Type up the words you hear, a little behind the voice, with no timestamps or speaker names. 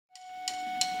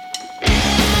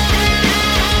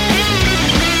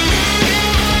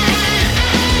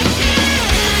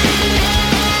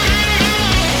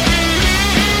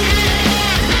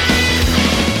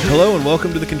and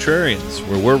welcome to The Contrarians,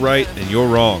 where we're right and you're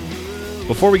wrong.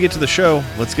 Before we get to the show,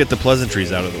 let's get the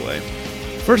pleasantries out of the way.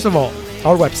 First of all,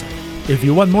 our website. If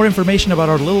you want more information about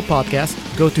our little podcast,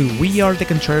 go to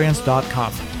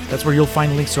wearethecontrarians.com. That's where you'll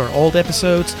find links to our old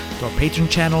episodes, to our Patreon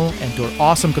channel, and to our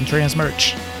awesome Contrarians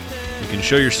merch. You can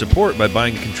show your support by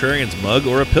buying a Contrarians mug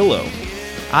or a pillow.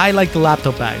 I like the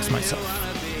laptop bags myself.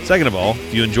 Second of all,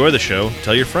 if you enjoy the show,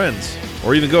 tell your friends.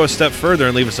 Or even go a step further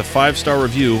and leave us a 5-star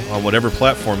review on whatever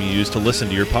platform you use to listen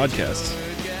to your podcasts.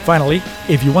 Finally,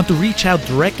 if you want to reach out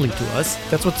directly to us,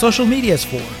 that's what social media is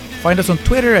for. Find us on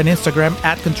Twitter and Instagram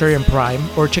at Contrarian Prime,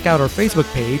 or check out our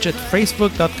Facebook page at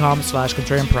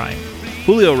facebook.com/Contrarian Prime.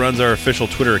 Julio runs our official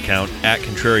Twitter account at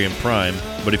Contrarian Prime,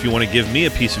 but if you want to give me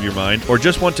a piece of your mind or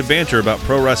just want to banter about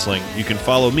pro wrestling, you can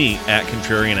follow me at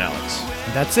Contrarian Alex.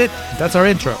 And that's it. That's our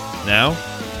intro. Now,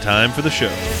 time for the show.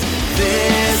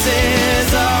 This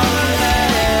is our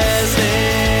lesson.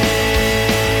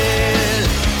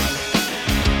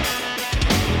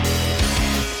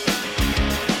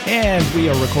 And we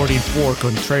are recording for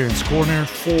Contrarian's Corner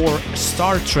for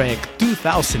Star Trek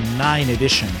 2009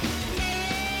 edition.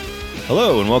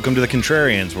 Hello and welcome to The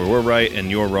Contrarians, where we're right and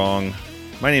you're wrong.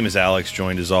 My name is Alex,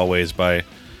 joined as always by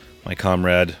my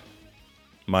comrade,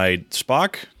 my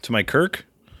Spock to my Kirk,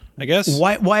 I guess.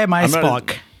 Why am I I'm not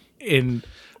Spock?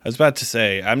 I was about to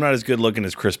say, I'm not as good looking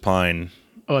as Chris Pine.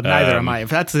 Oh, neither am I. If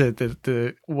that's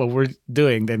the what we're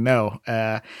doing, then no.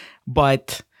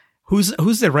 But who's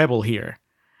the rebel here?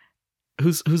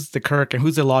 Who's the Kirk and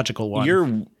who's the logical one?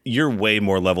 You're way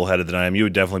more level-headed than I am. You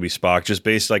would definitely be Spock, just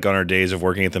based like on our days of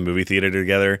working at the movie theater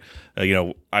together.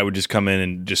 I would just come in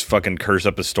and just fucking curse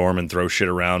up a storm and throw shit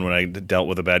around when I dealt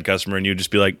with a bad customer, and you'd just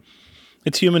be like,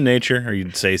 "It's human nature," or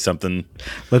you'd say something.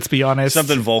 Let's be honest,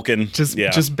 something Vulcan.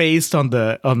 Just based on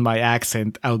my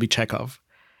accent, I'll be Chekhov.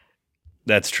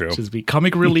 That's true. Just be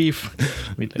comic relief.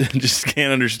 Just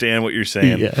can't understand what you're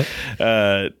saying.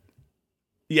 Yeah.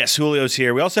 Yes, Julio's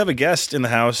here. We also have a guest in the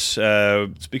house.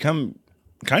 It's become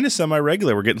kind of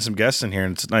semi-regular. We're getting some guests in here,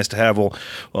 and it's nice to have.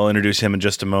 We'll introduce him in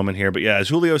just a moment here. But yeah, as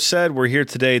Julio said, we're here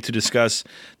today to discuss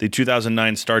the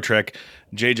 2009 Star Trek,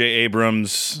 J.J.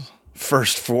 Abrams'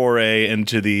 first foray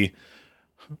into the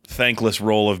thankless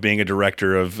role of being a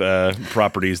director of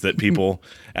properties that people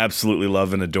absolutely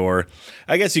love and adore.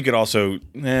 I guess you could also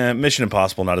Mission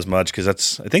Impossible, not as much,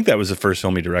 because I think that was the first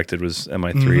film he directed was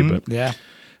MI3. Mm-hmm. But yeah,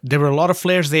 there were a lot of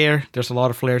flares there. There's a lot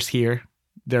of flares here.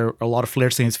 There are a lot of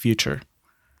flares in his future.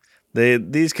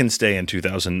 These can stay in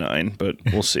 2009, but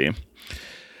we'll see.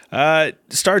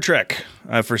 Star Trek.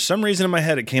 For some reason in my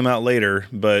head, it came out later,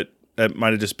 but it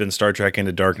might have just been Star Trek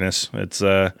Into Darkness.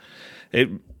 It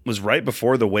was right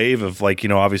before the wave of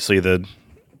obviously the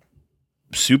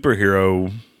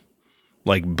superhero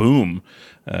boom,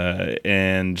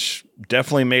 and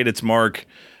definitely made its mark.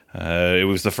 It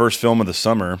was the first film of the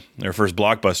summer, or first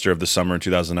blockbuster of the summer in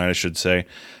 2009, I should say,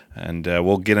 and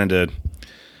we'll get into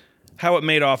how it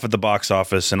made off at the box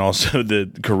office and also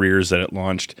the careers that it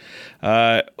launched.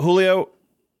 Julio,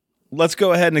 let's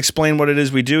go ahead and explain what it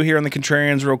is we do here on The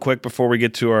Contrarians real quick before we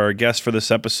get to our guest for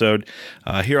this episode.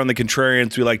 Here on The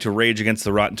Contrarians, we like to rage against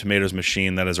the Rotten Tomatoes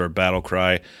machine. That is our battle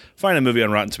cry. Find a movie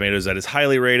on Rotten Tomatoes that is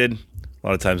highly rated, a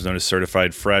lot of times known as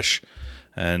certified fresh,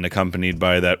 and accompanied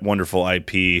by that wonderful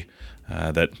IP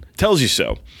that tells you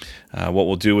so. What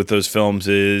we'll do with those films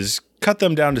is cut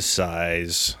them down to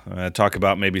size, talk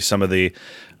about maybe some of the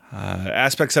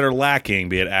aspects that are lacking,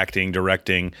 be it acting,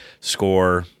 directing,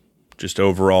 score, just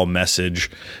overall message,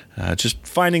 just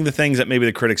finding the things that maybe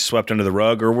the critics swept under the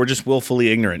rug or were just willfully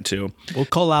ignorant to. We'll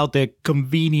call out the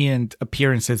convenient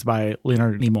appearances by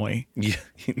Leonard Nimoy. Yeah,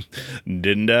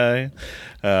 didn't I?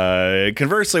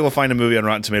 Conversely, we'll find a movie on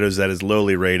Rotten Tomatoes that is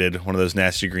lowly rated, one of those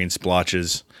nasty green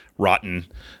splotches, rotten,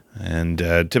 and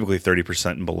typically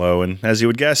 30% and below. And as you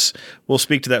would guess, we'll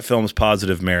speak to that film's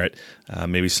positive merit,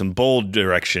 maybe some bold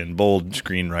direction, bold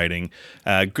screenwriting,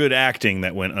 good acting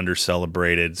that went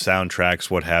under-celebrated,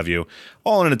 soundtracks, what have you,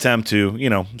 all in an attempt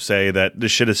to, say that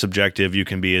this shit is subjective. You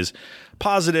can be as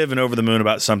positive and over the moon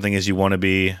about something as you want to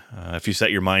be if you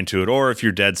set your mind to it, or if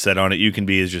you're dead set on it, you can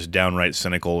be as just downright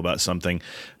cynical about something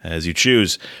as you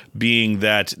choose. Being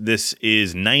that this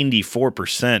is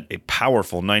 94%, a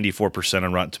powerful 94%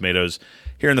 on Rotten Tomatoes.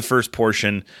 Here in the first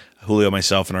portion, Julio,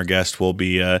 myself, and our guest will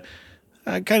be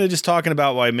kind of just talking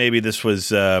about why maybe this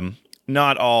was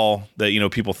not all that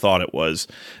people thought it was.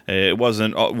 It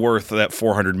wasn't worth that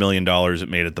 $400 million it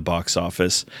made at the box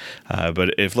office.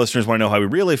 But if listeners want to know how we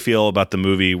really feel about the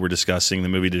movie we're discussing, the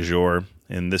movie du jour,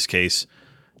 in this case,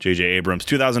 J.J. Abrams'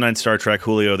 2009 Star Trek,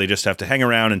 Julio, they just have to hang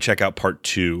around and check out part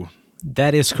 2.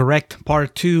 That is correct.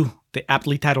 Part 2 the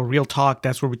aptly titled Real Talk.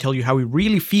 That's where we tell you how we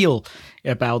really feel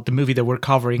about the movie that we're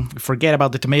covering. We forget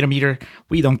about the tomato meter.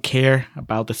 We don't care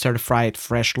about the certified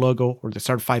fresh logo or the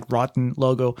certified rotten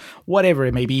logo, whatever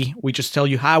it may be. We just tell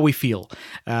you how we feel.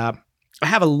 I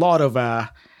have a lot of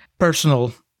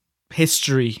personal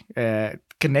history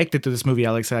connected to this movie,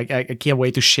 Alex. I can't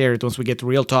wait to share it once we get to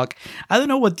Real Talk. I don't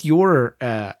know what your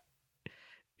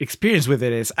experience with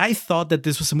it is. I thought that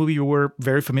this was a movie you were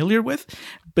very familiar with,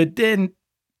 but then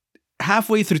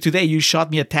halfway through today, you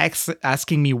shot me a text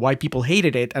asking me why people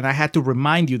hated it, and I had to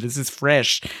remind you this is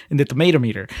fresh in the tomato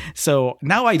meter. So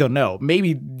now I don't know.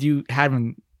 Maybe you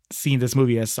haven't seen this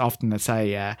movie as often as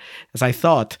I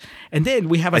thought. And then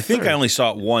we have I think I only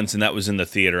saw it once, and that was in the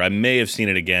theater. I may have seen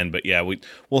it again, but yeah,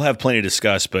 we'll have plenty to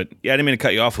discuss. But yeah, I didn't mean to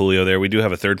cut you off, Julio, there. We do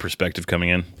have a third perspective coming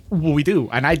in. Well, we do,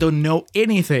 and I don't know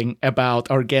anything about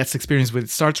our guest's experience with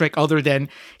Star Trek other than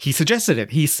he suggested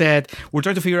it. He said, we're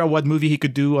trying to figure out what movie he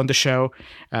could do on the show.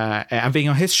 I've been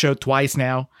on his show twice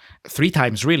now, 3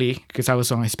 times really, because I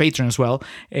was on his Patreon as well.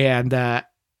 And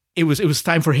it was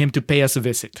time for him to pay us a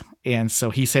visit. And so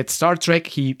he said Star Trek.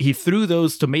 He threw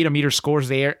those tomato meter scores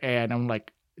there, and I'm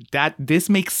like, this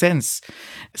makes sense.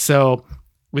 So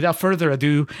without further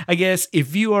ado, I guess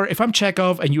if I'm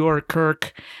Chekhov and you are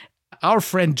Kirk, our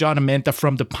friend John Amenta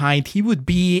from The Pint, he would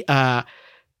be I'm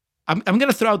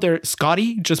gonna throw out there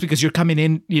Scotty, just because you're coming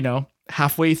in,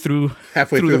 halfway through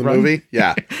the movie.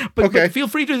 Yeah. but feel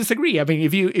free to disagree. I mean,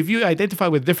 if you identify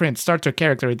with different Star Trek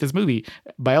character in this movie,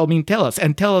 by all means tell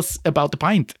us about The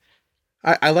Pint.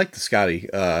 I like the Scotty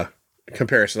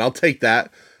comparison. I'll take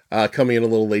that. Coming in a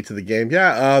little late to the game.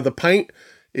 Yeah, The Pint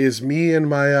is me and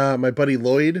my buddy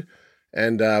Lloyd,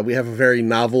 and we have a very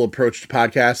novel approach to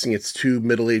podcasting. It's 2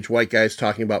 middle-aged white guys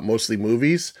talking about mostly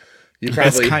movies. You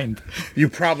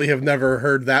probably have never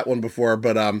heard that one before,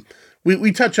 but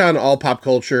we touch on all pop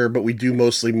culture, but we do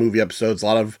mostly movie episodes, a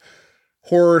lot of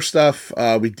horror stuff.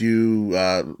 We do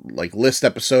like list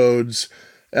episodes,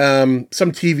 some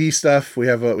TV stuff. We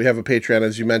have a Patreon,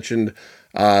 as you mentioned,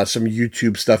 some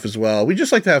YouTube stuff as well. We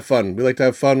just like to have fun. We like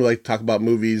to talk about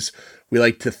movies. We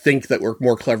like to think that we're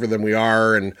more clever than we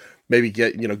are, and maybe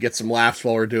get some laughs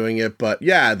while we're doing it. But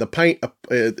yeah, The Pint,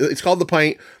 it's called The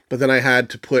Pint, but then I had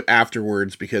to put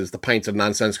afterwards, because The Pint's a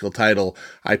nonsensical title,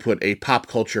 I put a pop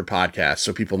culture podcast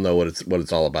so people know what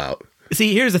it's all about.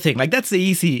 See, here's the thing. Like, that's the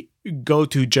easy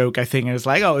go-to joke, I think. And it's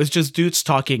like, oh, it's just dudes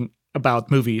talking about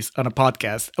movies on a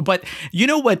podcast. But you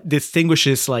know what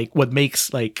distinguishes, like, what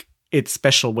makes, like, it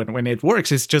special when it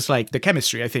works is just like the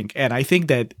chemistry, I think. And I think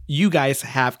that you guys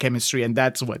have chemistry, and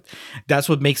that's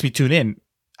what makes me tune in.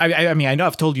 I mean, I know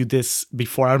I've told you this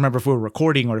before. I don't remember if we were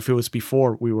recording or if it was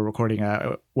before we were recording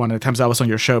one of the times I was on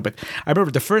your show. But I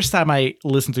remember the first time I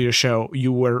listened to your show,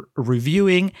 you were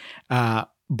reviewing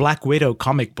Black Widow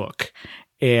comic book.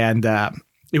 And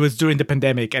it was during the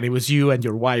pandemic, and it was you and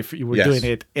your wife. You were doing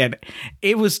it. And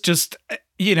it was just,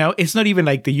 it's not even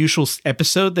like the usual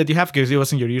episode that you have, because it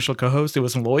wasn't your usual co-host. It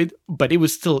wasn't Lloyd. But it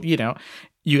was still, you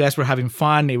guys were having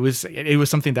fun. It was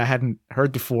something that I hadn't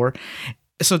heard before.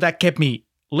 So that kept me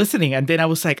listening. And then I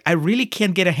was like, I really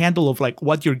can't get a handle of like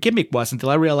what your gimmick was until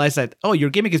I realized that, oh, your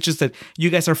gimmick is just that you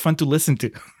guys are fun to listen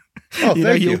to. Oh,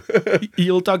 thank you.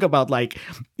 You'll talk about like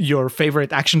your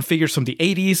favorite action figures from the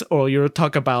 80s, or you'll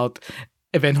talk about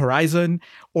Event Horizon,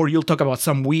 or you'll talk about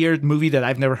some weird movie that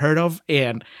I've never heard of.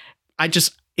 And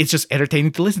it's just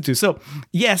entertaining to listen to. So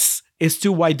yes, it's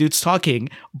 2 white dudes talking,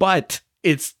 but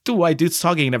it's 2 white dudes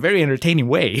talking in a very entertaining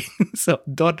way. So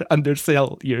don't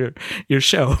undersell your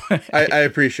show. I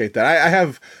appreciate that.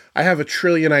 I have a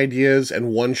trillion ideas and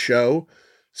one show.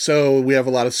 So we have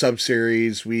a lot of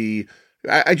sub-series. It's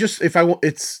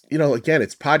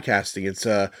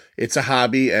podcasting. It's a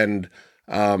hobby, and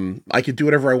I could do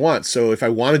whatever I want. So if I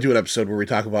want to do an episode where we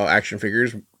talk about action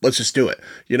figures, let's just do it,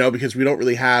 because we don't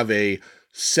really have a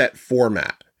set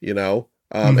format,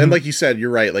 And like you said, you're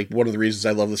right. Like, one of the reasons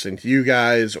I love listening to you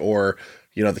guys, or,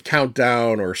 The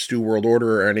Countdown, or Stu World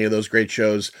Order, or any of those great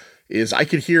shows, is I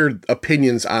could hear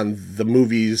opinions on the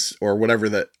movies or whatever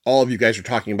that all of you guys are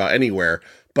talking about anywhere,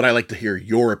 but I like to hear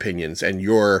your opinions and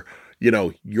your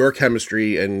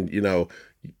chemistry, and,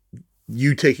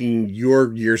 you taking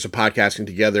your years of podcasting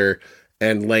together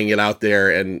and laying it out there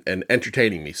and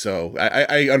entertaining me. So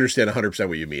I understand 100%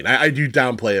 what you mean. I do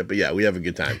downplay it, but yeah, we have a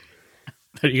good time.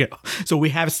 There you go. So we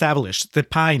have established The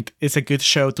Pint is a good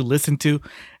show to listen to.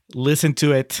 Listen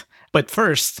to it. But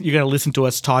first, you're going to listen to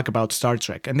us talk about Star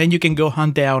Trek. And then you can go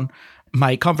hunt down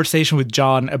my conversation with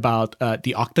John about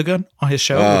The Octagon on his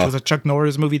show, which was a Chuck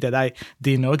Norris movie that I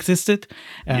didn't know existed.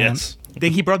 Yes.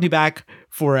 Then he brought me back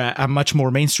for a much more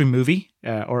mainstream movie,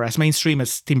 or as mainstream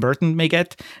as Tim Burton may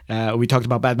get. We talked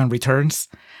about Batman Returns.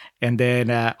 And then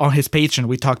on his Patreon,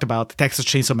 we talked about Texas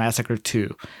Chainsaw Massacre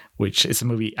 2, which is a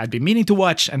movie I've been meaning to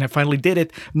watch, and I finally did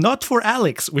it. Not for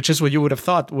Alex, which is what you would have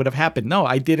thought would have happened. No,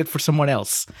 I did it for someone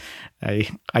else.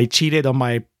 I cheated on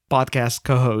my podcast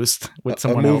co-host with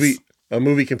someone else. A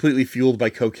movie completely fueled by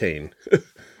cocaine.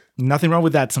 Nothing wrong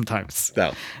with that sometimes.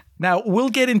 No. Now, we'll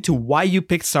get into why you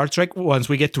picked Star Trek once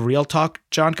we get to real talk,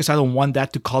 John, because I don't want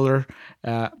that to color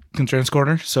Contrarian's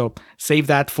Corner. So save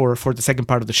that for the second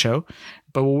part of the show.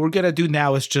 But what we're going to do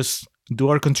now is just do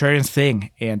our Contrarians thing,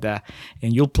 and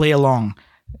you'll play along.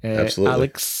 Absolutely.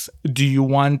 Alex, do you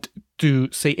want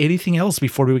to say anything else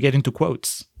before we get into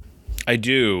quotes? I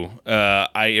do.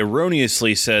 I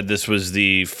erroneously said this was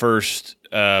the first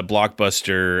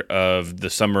blockbuster of the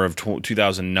summer of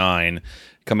 2009,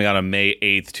 coming out on May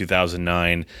 8th,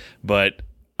 2009. But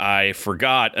I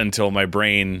forgot until my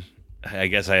brain, I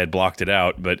guess I had blocked it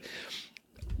out, but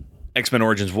X-Men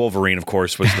Origins Wolverine, of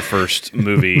course, was the first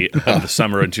movie of the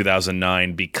summer in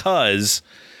 2009 because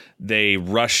they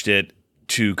rushed it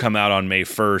to come out on May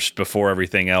 1st before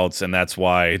everything else, and that's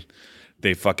why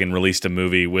they fucking released a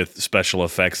movie with special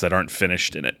effects that aren't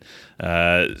finished in it.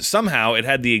 Somehow, it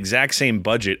had the exact same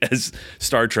budget as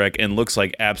Star Trek and looks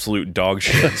like absolute dog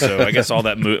shit. So I guess all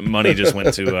that money just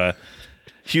went to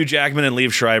Hugh Jackman and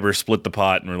Liev Schreiber split the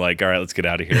pot and were like, all right, let's get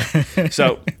out of here.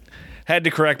 So had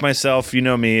to correct myself. You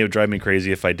know me, it would drive me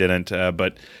crazy if I didn't.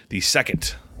 But the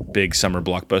second big summer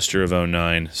blockbuster of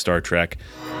 2009, Star Trek.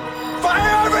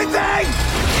 Fire everything!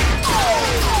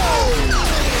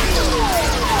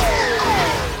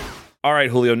 All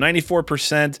right, Julio,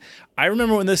 94%. I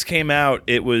remember when this came out,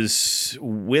 it was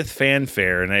with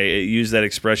fanfare, and I use that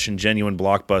expression, genuine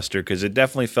blockbuster, because it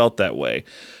definitely felt that way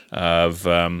of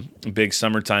a big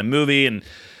summertime movie. And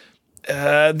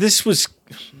this was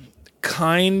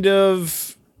kind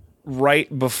of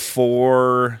right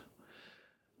before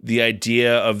the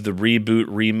idea of the reboot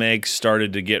remake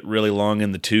started to get really long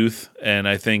in the tooth. And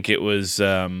I think it was,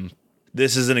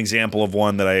 this is an example of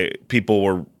one that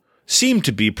people seemed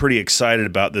to be pretty excited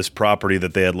about. This property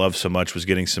that they had loved so much was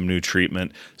getting some new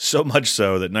treatment. So much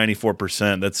so that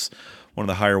 94%, that's one of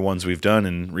the higher ones we've done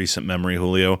in recent memory,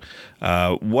 Julio.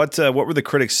 What were the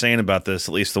critics saying about this,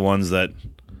 at least the ones that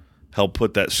helped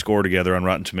put that score together on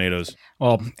Rotten Tomatoes?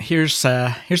 Well, here's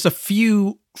a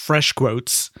few fresh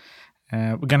quotes.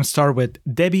 We're going to start with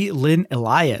Debbie Lynn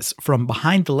Elias from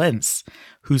Behind the Lens,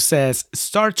 who says,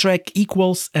 Star Trek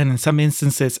equals, and in some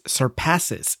instances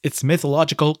surpasses, its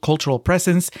mythological cultural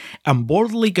presence and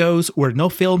boldly goes where no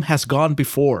film has gone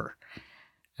before.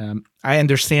 I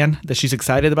understand that she's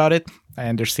excited about it. I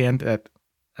understand that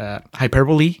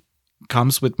hyperbole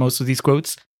comes with most of these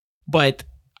quotes. But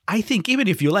I think even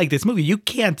if you like this movie, you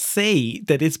can't say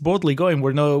that it's boldly going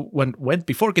where no one went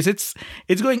before, because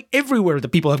it's going everywhere that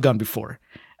people have gone before,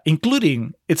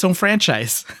 including its own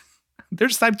franchise.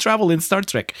 There's time travel in Star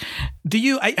Trek. Do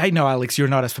you? I know, Alex, you're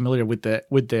not as familiar with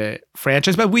the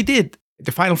franchise, but we did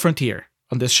The Final Frontier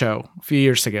on this show a few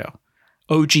years ago.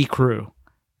 OG crew,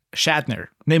 Shatner,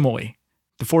 Nimoy,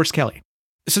 DeForest Kelley.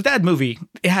 So that movie,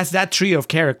 it has that trio of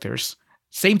characters.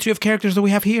 Same trio of characters that we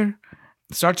have here.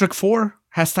 Star Trek 4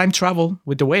 has time travel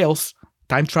with the whales.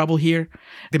 Time travel here.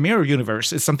 The Mirror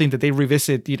Universe is something that they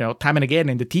revisit, time and again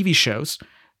in the TV shows.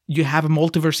 You have a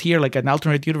multiverse here, like an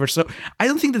alternate universe. So I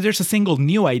don't think that there's a single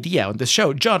new idea on this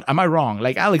show. John, am I wrong?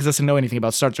 Like, Alex doesn't know anything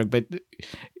about Star Trek, but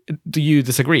do you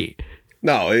disagree?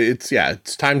 No, it's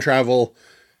time travel.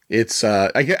 It's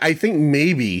I think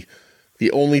maybe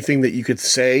the only thing that you could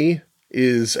say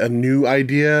is a new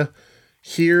idea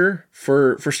here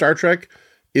for Star Trek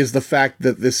is the fact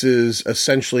that this is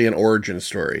essentially an origin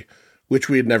story, which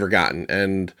we had never gotten.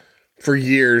 And for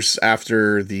years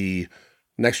after the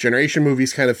Next Generation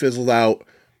movies kind of fizzled out,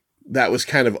 that was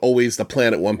kind of always the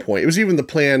plan at one point. It was even the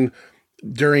plan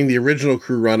during the original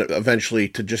crew run eventually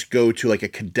to just go to like a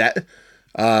cadet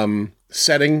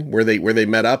setting where they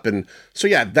met up. And so,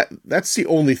 yeah, that's the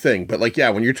only thing. But like, yeah,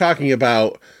 when you're talking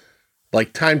about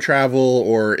like time travel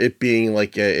or it being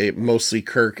like a mostly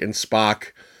Kirk and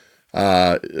Spock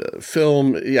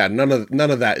film, yeah, none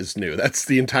of that is new. That's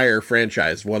the entire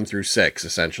franchise, 1 through 6,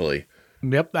 essentially.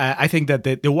 Yep, I think that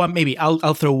the one, maybe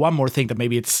I'll throw one more thing that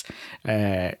maybe it's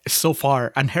so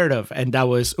far unheard of, and that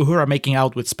was Uhura making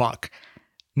out with Spock.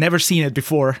 Never seen it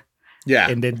before. Yeah,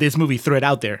 and then this movie threw it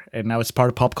out there, and now it's part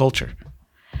of pop culture.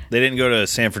 They didn't go to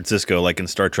San Francisco like in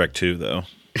Star Trek 2, though.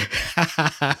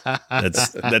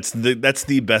 That's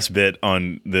the best bit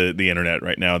on the internet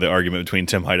right now. The argument between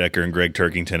Tim Heidecker and Greg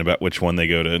Turkington about which one they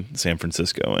go to San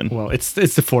Francisco in. Well, it's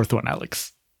the fourth one,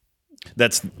 Alex.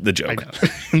 That's the joke.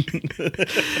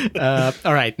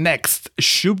 All right, next.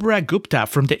 Shubhra Gupta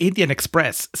from the Indian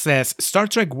Express says Star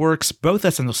Trek works both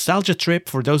as a nostalgia trip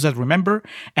for those that remember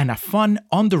and a fun,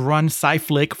 on-the-run sci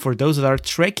flick for those that are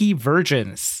Trekkie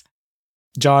virgins.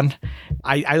 John,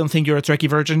 I don't think you're a Trekkie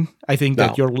virgin. I think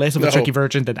that you're less of a Trekkie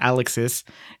virgin than Alex is.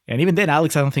 And even then,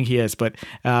 Alex, I don't think he is. But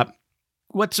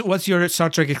what's your Star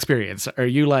Trek experience? Are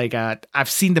you like, I've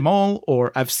seen them all,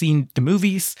 or I've seen the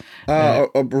movies?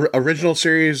 Original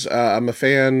series, I'm a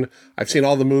fan. I've seen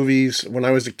all the movies. When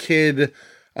I was a kid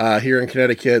here in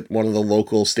Connecticut, one of the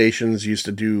local stations used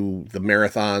to do the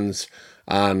marathons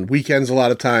on weekends a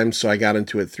lot of times. So I got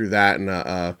into it through that, and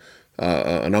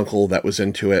an uncle that was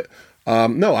into it.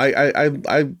 No,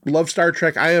 I love Star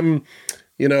Trek. I am,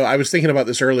 I was thinking about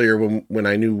this earlier when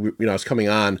I knew, I was coming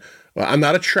on. I'm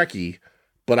not a Trekkie,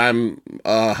 but I'm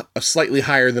a slightly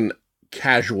higher than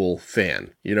casual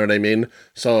fan. You know what I mean?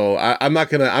 So I'm not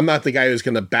the guy who's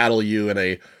gonna battle you in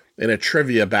a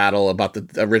trivia battle about the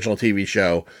original TV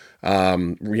show.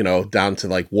 Down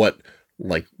to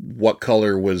what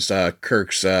color was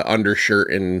Kirk's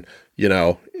undershirt in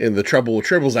the Trouble with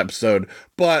Tribbles episode,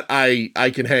 but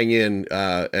I can hang in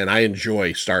and I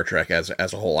enjoy Star Trek as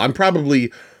a whole. I'm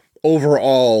probably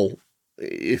overall,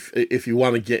 if you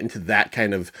want to get into that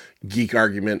kind of geek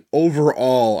argument,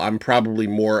 overall I'm probably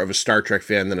more of a Star Trek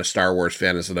fan than a Star Wars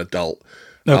fan as an adult.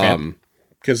 Okay.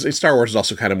 Because Star Wars is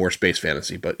also kind of more space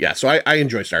fantasy, but yeah, so I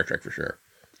enjoy Star Trek for sure.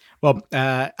 Well,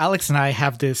 Alex and I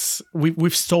have this,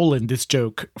 we've stolen this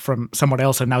joke from someone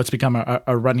else, and now it's become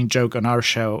a running joke on our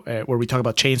show where we talk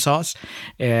about chainsaws.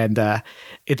 And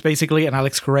it's basically, and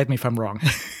Alex, correct me if I'm wrong,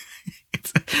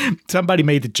 somebody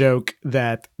made the joke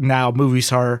that now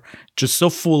movies are just so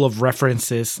full of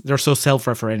references. They're so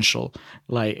self-referential.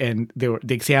 And the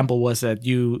example was that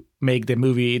you make the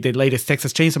movie, the latest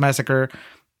Texas Chainsaw Massacre,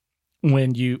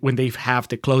 when they have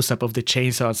the close-up of the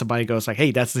chainsaw and somebody goes like, hey,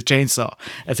 that's the chainsaw,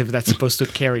 as if that's supposed to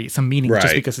carry some meaning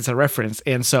just because it's a reference.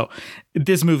 And so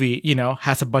this movie,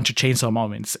 has a bunch of chainsaw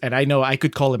moments, and I know I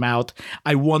could call them out.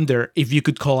 I wonder if you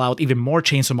could call out even more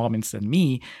chainsaw moments than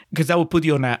me, because that would put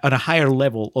you on a higher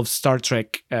level of Star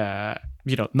Trek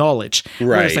knowledge. Right.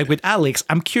 Whereas like with Alex,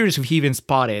 I'm curious if he even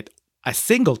spotted a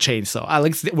single chainsaw.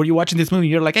 Alex, were you watching this movie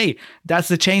and you're like, hey, that's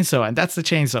the chainsaw and that's the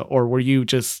chainsaw, or were you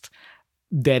just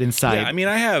dead inside? Yeah, I mean,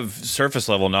 I have surface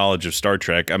level knowledge of Star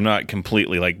Trek. I'm not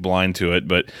completely blind to it,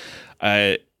 but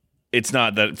it's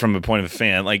not that from a point of a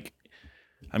fan.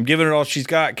 I'm giving her all she's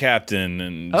got, Captain,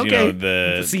 and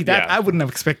see that I wouldn't have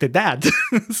expected that.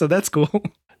 So that's cool.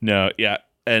 No, yeah,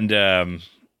 and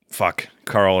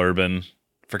Carl Urban.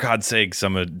 For God's sakes,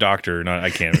 I'm a doctor. I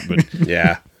can't. But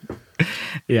yeah,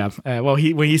 yeah. Well,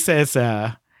 when he says,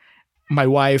 my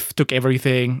wife took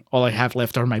everything, all I have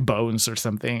left are my bones or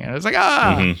something. And I was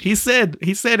like, he said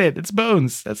it. It's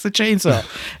bones. That's the chainsaw.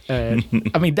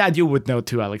 I mean, that you would know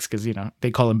too, Alex, because,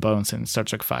 they call him Bones in Star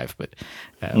Trek 5. But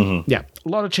yeah, a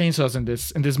lot of chainsaws in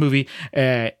this movie.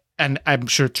 And I'm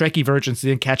sure Trekkie virgins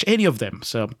didn't catch any of them.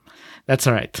 So that's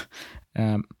all right.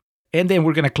 And then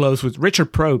we're going to close with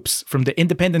Richard Probst from the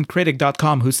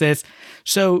independentcritic.com, who says,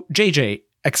 so, JJ,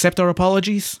 accept our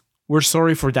apologies. We're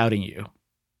sorry for doubting you.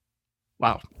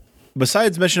 Wow.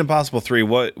 Besides Mission Impossible 3,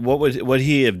 what would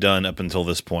he have done up until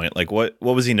this point? What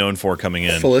was he known for coming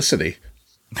in? Felicity.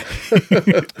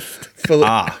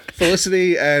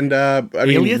 Felicity and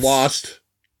Alias? Lost.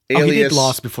 Alias. He did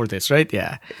Lost before this, right?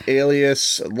 Yeah.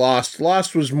 Alias, Lost.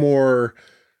 Lost was more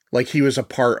like he was a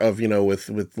part of,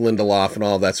 with Lindelof and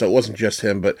all that, so it wasn't just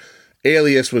him, but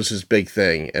Alias was his big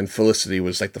thing, and Felicity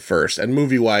was the first. And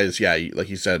movie-wise, yeah, like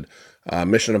you said,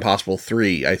 Mission Impossible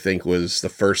 3, I think, was the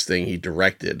first thing he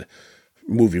directed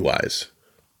movie-wise.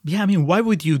 Yeah, I mean, why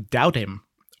would you doubt him?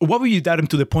 Why would you doubt him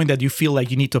to the point that you feel like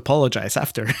you need to apologize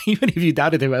after? Even if you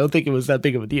doubted him, I don't think it was that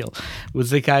big of a deal.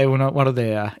 Was the guy one of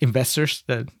the investors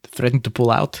that threatened to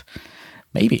pull out?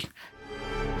 Maybe.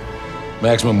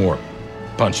 Maximum warp.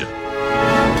 Punch it.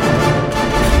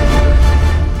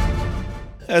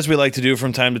 As we like to do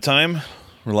from time to time,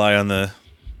 rely on the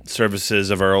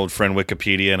services of our old friend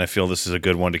Wikipedia, and I feel this is a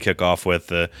good one to kick off with.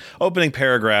 The opening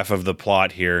paragraph of the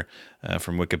plot here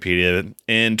from Wikipedia.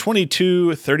 In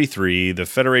 2233, the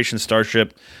Federation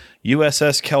starship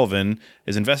USS Kelvin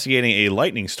is investigating a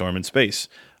lightning storm in space.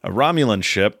 A Romulan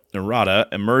ship, Narada,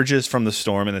 emerges from the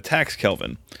storm and attacks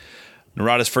Kelvin.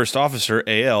 Narada's first officer,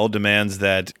 AL, demands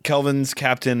that Kelvin's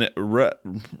captain,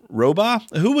 Roba?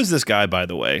 Who was this guy, by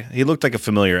the way? He looked like a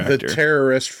familiar actor. The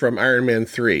terrorist from Iron Man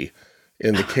 3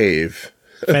 in the cave.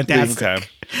 Fantastic. Okay.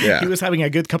 Yeah. He was having a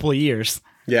good couple of years.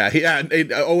 Yeah.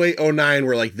 08, 09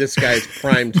 were like, this guy's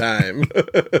prime time.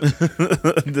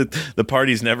 The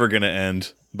party's never going to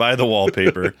end. Buy the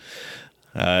wallpaper.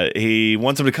 He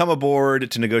wants him to come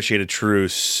aboard to negotiate a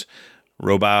truce.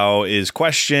 Robow is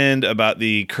questioned about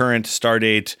the current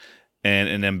stardate, and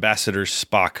an ambassador,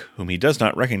 Spock, whom he does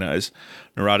not recognize.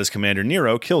 Narada's commander,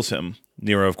 Nero, kills him.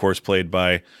 Nero, of course, played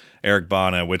by Eric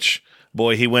Bana, which,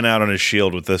 boy, he went out on his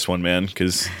shield with this one, man,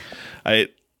 because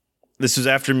this was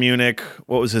after Munich.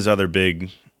 What was his other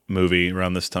big movie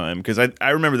around this time? Because I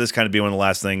remember this kind of being one of the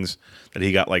last things that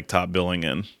he got, like, top billing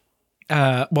in.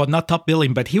 Well, not top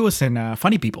billing, but he was in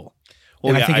Funny People.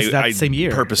 Well, and yeah, I think it's that same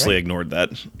year. Purposely right? ignored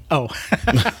that. Oh.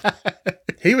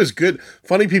 He was good.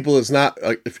 Funny People is not,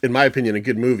 in my opinion, a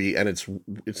good movie, and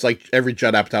it's like every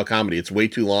Judd Apatow comedy. It's way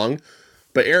too long.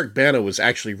 But Eric Bana was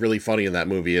actually really funny in that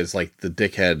movie as like the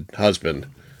dickhead husband.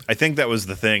 I think that was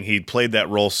the thing. He played that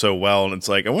role so well, and it's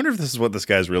like, I wonder if this is what this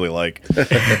guy's really like.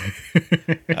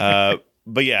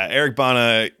 But yeah, Eric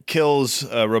Bana kills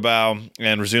Robow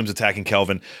and resumes attacking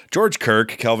Kelvin. George Kirk,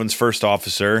 Kelvin's first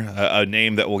officer, a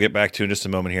name that we'll get back to in just a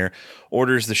moment here,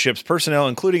 orders the ship's personnel,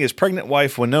 including his pregnant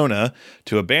wife Winona,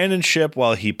 to abandon ship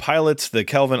while he pilots the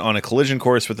Kelvin on a collision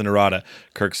course with the Narada.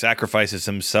 Kirk sacrifices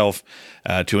himself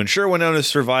to ensure Winona's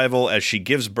survival as she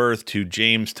gives birth to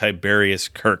James Tiberius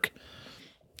Kirk.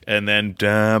 And then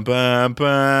the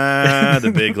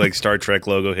big like Star Trek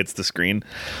logo hits the screen.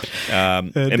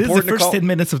 This is the first 10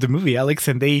 minutes of the movie, Alex,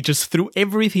 and they just threw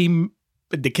everything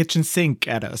at the kitchen sink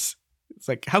at us. It's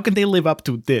like, how can they live up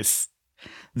to this?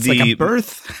 It's like a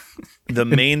birth. The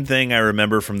main thing I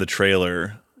remember from the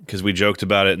trailer, because we joked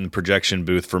about it in the projection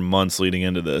booth for months leading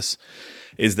into this,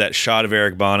 is that shot of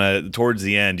Eric Bana towards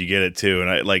the end. You get it too, and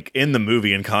I like in the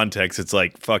movie in context, it's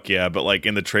like fuck yeah, but like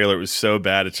in the trailer, it was so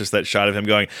bad. It's just that shot of him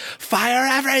going fire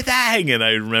everything, and I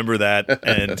remember that,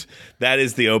 and that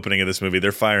is the opening of this movie.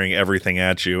 They're firing everything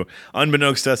at you,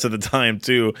 unbeknownst to us at the time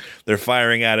too. They're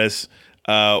firing at us.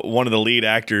 One of the lead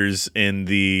actors in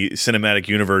the cinematic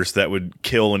universe that would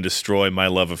kill and destroy my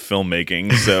love of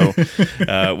filmmaking. So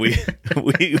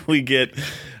we get.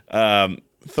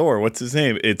 Thor, what's his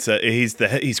name? It's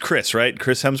he's Chris, right?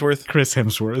 Chris Hemsworth? Chris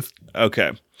Hemsworth.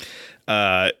 Okay.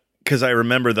 Because I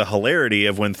remember the hilarity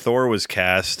of when Thor was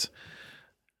cast,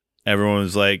 everyone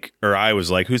was like, or I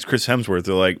was like, who's Chris Hemsworth?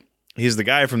 They're like, he's the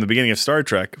guy from the beginning of Star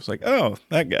Trek. I was like, oh,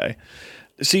 that guy.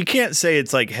 So you can't say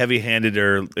it's like heavy-handed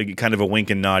or like kind of a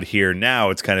wink and nod here. Now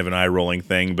it's kind of an eye-rolling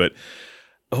thing. But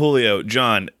Julio,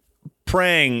 John,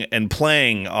 preying and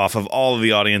playing off of all of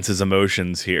the audience's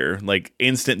emotions here, like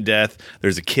instant death,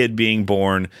 there's a kid being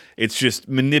born, it's just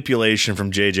manipulation from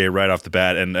JJ right off the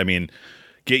bat. And I mean,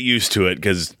 get used to it,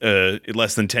 because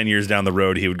less than 10 years down the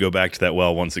road he would go back to that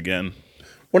well once again.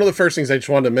 One of the first things I just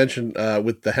wanted to mention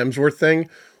with the Hemsworth thing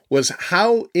was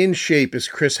how in shape is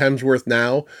Chris Hemsworth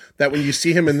now, that when you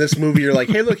see him in this movie, you're like,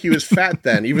 hey, look, he was fat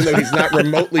then, even though he's not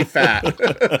remotely fat.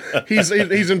 He's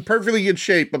in perfectly good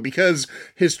shape, but because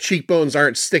his cheekbones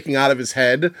aren't sticking out of his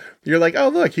head, you're like, oh,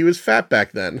 look, he was fat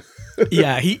back then.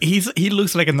 Yeah, he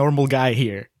looks like a normal guy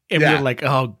here. And we're like,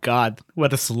 oh, God,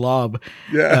 what a slob.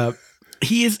 Yeah.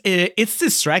 He is. It's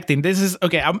distracting. This is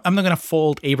okay. I'm not gonna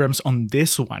fault Abrams on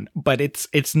this one, but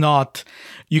it's not.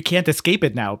 You can't escape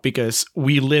it now, because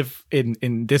we live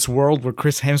in this world where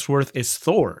Chris Hemsworth is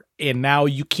Thor, and now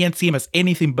you can't see him as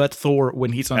anything but Thor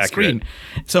when he's on screen.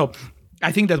 So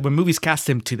I think that when movies cast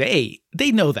him today,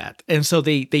 they know that, and so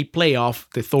they play off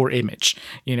the Thor image,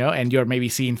 and you're maybe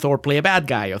seeing Thor play a bad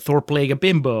guy or Thor playing a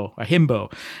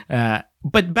himbo.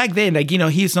 But back then,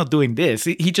 he's not doing this.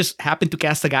 He just happened to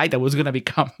cast a guy that was going to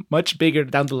become much bigger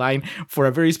down the line for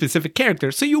a very specific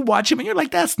character. So you watch him and you're like,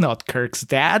 that's not Kirk's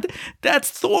dad. That's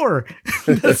Thor.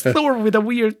 That's Thor with a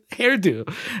weird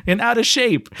hairdo and out of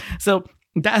shape. So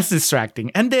that's distracting.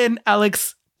 And then,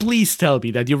 Alex, please tell me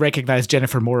that you recognize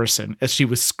Jennifer Morrison as she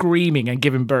was screaming and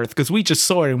giving birth, because we just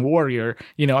saw her in Warrior,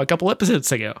 a couple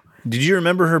episodes ago. Did you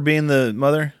remember her being the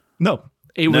mother? No.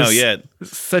 It was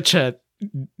such a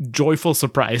joyful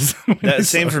surprise. That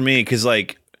same for me, because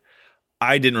like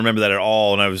I didn't remember that at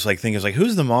all, and I was like thinking,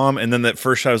 who's the mom? And then that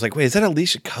first shot, I was like, wait, is that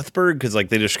Alicia Cuthbert? Because like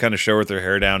they just kind of show her with her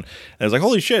hair down, and I was like,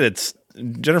 holy shit, it's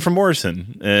Jennifer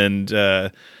Morrison.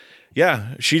 And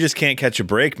yeah, she just can't catch a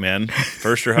break, man.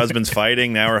 First her husband's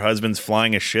fighting, now her husband's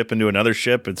flying a ship into another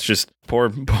ship. It's just poor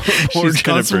She's Jennifer.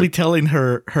 Constantly telling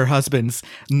her husbands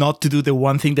not to do the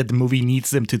one thing that the movie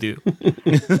needs them to do.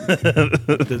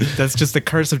 That's just the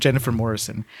curse of Jennifer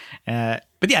Morrison. But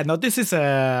yeah, no, this is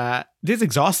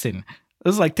exhausting. It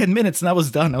was like 10 minutes and I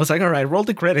was done. I was like, all right, roll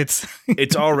the credits.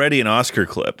 It's already an Oscar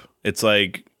clip. It's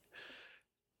like,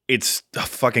 it's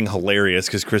fucking hilarious,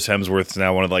 because Chris Hemsworth's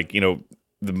now one of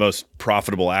the most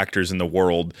profitable actors in the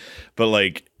world, but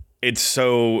like it's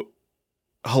so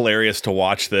hilarious to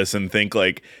watch this and think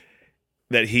like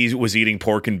that he was eating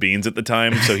pork and beans at the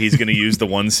time, so he's going to use the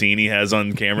one scene he has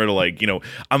on camera to like,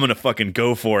 I'm going to fucking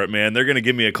go for it, man. They're going to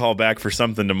give me a call back for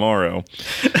something tomorrow.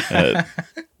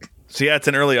 So yeah, it's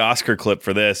an early Oscar clip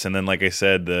for this, and then like I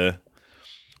said, the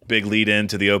big lead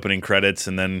into the opening credits,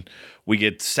 and then we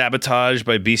get Sabotage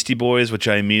by Beastie Boys, which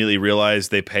I immediately realized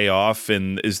they pay off.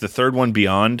 And is the third one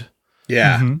Beyond?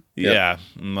 Yeah. Mm-hmm. Yeah.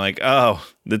 I'm like, oh,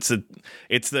 it's the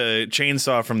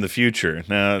chainsaw from the future.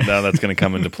 Now that's going to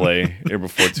come into play here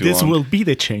before too long. This will be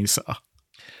the chainsaw.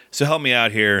 So help me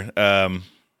out here,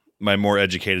 my more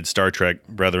educated Star Trek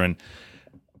brethren.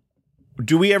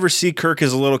 Do we ever see Kirk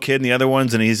as a little kid in the other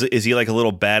ones? And is he like a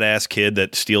little badass kid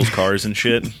that steals cars and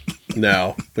shit?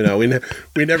 No,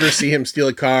 we never see him steal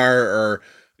a car or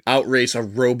outrace a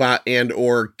robot and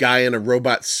or guy in a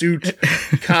robot suit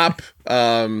cop.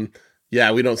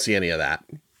 Yeah, we don't see any of that.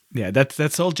 Yeah,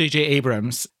 that's all J.J.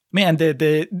 Abrams. Man,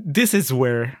 this is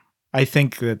where I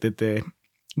think that the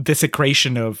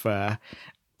desecration of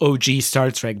OG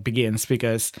Star Trek begins,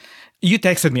 because you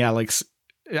texted me, Alex.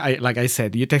 Like I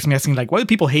said, you texted me asking like, why do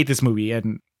people hate this movie?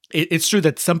 And it's true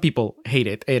that some people hate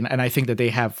it, and I think that they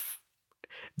have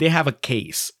a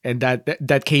case, and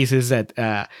that case is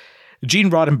that Gene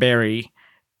Roddenberry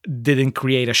didn't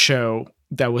create a show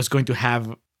that was going to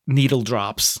have needle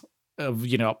drops of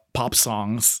pop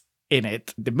songs in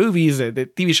it. The movies, the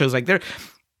TV shows, like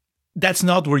that's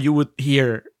not where you would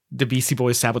hear the Beastie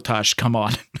Boys Sabotage come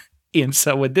on. And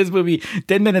so with this movie,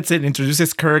 10 minutes in,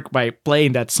 introduces Kirk by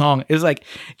playing that song. It's like,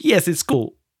 yes, it's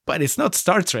cool, but it's not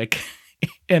Star Trek.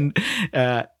 And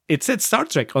it said Star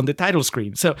Trek on the title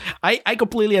screen. So I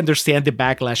completely understand the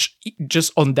backlash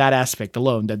just on that aspect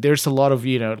alone, that there's a lot of,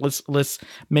 let's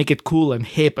make it cool and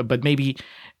hip, but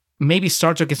maybe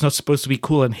Star Trek is not supposed to be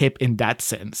cool and hip in that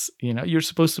sense. You're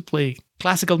supposed to play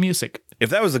classical music. If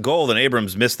that was the goal, then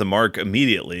Abrams missed the mark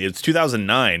immediately. It's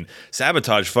 2009.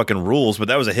 Sabotage fucking rules, but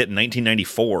that was a hit in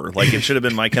 1994. Like, it should have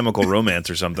been My Chemical Romance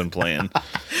or something playing.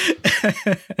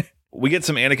 We get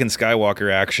some Anakin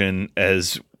Skywalker action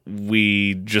as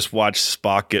we just watch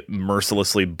Spock get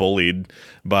mercilessly bullied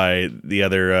by the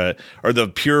other, or the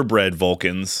purebred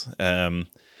Vulcans.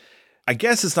 I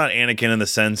guess it's not Anakin in the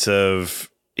sense of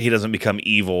he doesn't become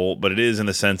evil, but it is in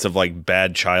the sense of like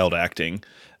bad child acting.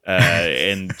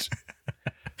 And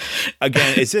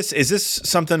again, is this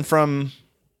something from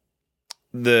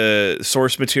the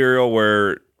source material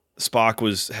where Spock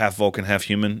was half Vulcan, half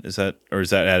human? Is that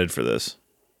added for this?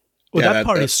 Well, that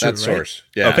part is true, that's right? Source.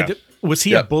 Yeah. Okay. Was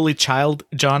he a bullied child,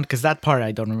 John? Because that part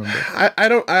I don't remember. I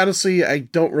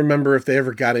don't remember if they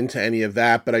ever got into any of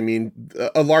that, but I mean,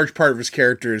 a large part of his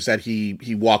character is that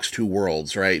he walks two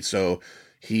worlds, right? So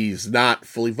he's not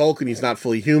fully Vulcan, he's not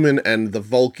fully human, and the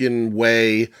Vulcan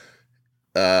way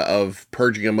of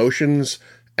purging emotions,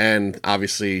 and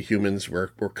obviously humans were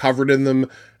covered in them.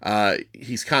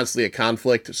 He's constantly at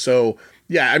conflict. So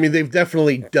yeah, I mean, they've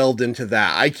definitely delved into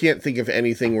that. I can't think of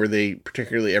anything where they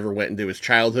particularly ever went into his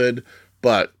childhood,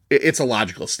 but it's a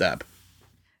logical step.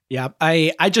 Yeah,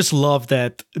 I just love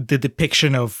that the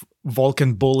depiction of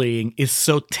Vulcan bullying is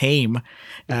so tame,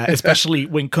 especially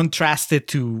when contrasted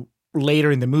to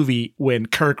later in the movie when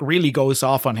Kirk really goes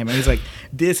off on him and he's like,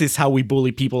 this is how we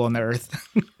bully people on Earth.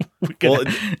 Well,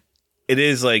 it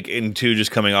is like in 2,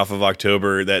 just coming off of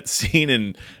October, that scene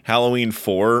in Halloween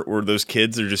 4 where those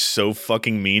kids are just so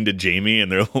fucking mean to Jamie,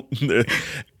 and they're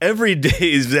every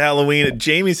day is Halloween at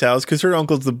Jamie's house because her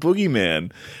uncle's the boogeyman,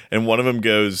 and one of them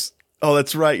goes, oh,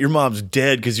 that's right, your mom's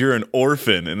dead because you're an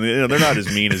orphan. And they're not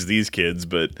as mean as these kids,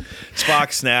 but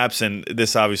Spock snaps, and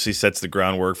this obviously sets the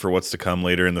groundwork for what's to come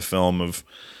later in the film of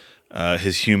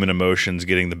his human emotions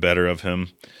getting the better of him.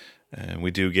 And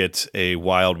we do get a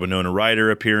wild Winona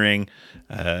Ryder appearing.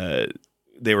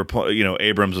 They were,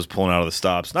 Abrams was pulling out of the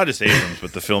stops. Not just Abrams,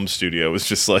 but the film studio was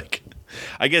just like,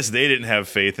 I guess they didn't have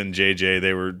faith in JJ.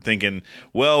 They were thinking,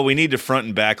 well, we need to front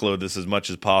and backload this as much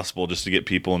as possible just to get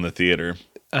people in the theater.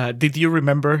 Did you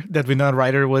remember that Winona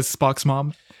Ryder was Spock's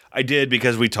mom? I did,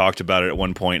 because we talked about it at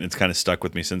one point, and it's kind of stuck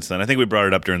with me since then. I think we brought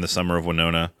it up during the summer of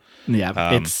Winona.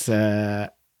 Yeah,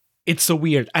 it's so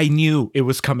weird. I knew it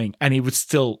was coming, and it was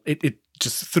still, it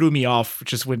just threw me off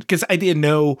just when, because I didn't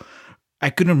know, I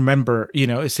couldn't remember,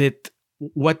 is it,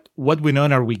 what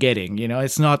Winona are we getting?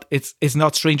 It's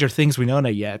not Stranger Things Winona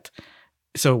yet.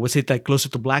 So was it like closer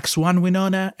to Black Swan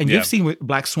Winona? And you've seen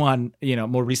Black Swan,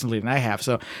 more recently than I have.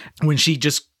 So when she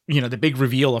just the big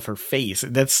reveal of her face.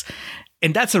 That's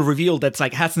a reveal that's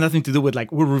like has nothing to do with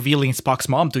like we're revealing Spock's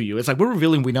mom to you. It's like we're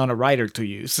revealing Winona Ryder to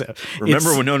you. So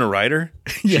remember Winona Ryder?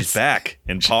 Yes. She's back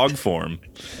in Pog form.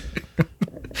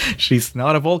 She's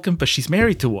not a Vulcan, but she's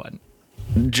married to one.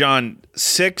 John,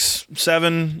 6,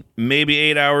 7, maybe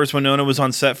 8 hours Winona was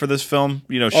on set for this film.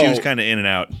 She was kind of in and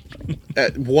out.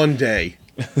 One day.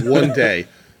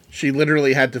 She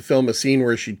literally had to film a scene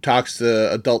where she talks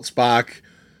to adult Spock,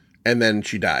 and then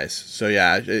she dies. So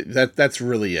yeah, that's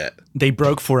really it. They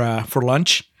broke for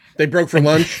lunch. They broke for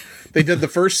lunch. They did the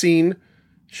first scene.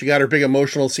 She got her big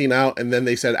emotional scene out, and then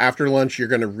they said, after lunch, you're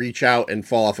going to reach out and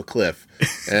fall off a cliff,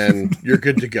 and you're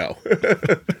good to go.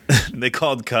 They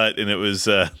called cut, and it was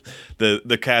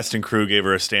the cast and crew gave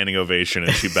her a standing ovation,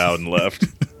 and she bowed and left.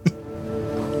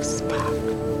 Spock.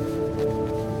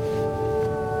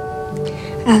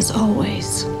 As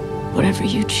always, whatever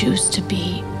you choose to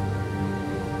be,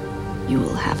 you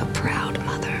will have a proud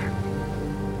mother.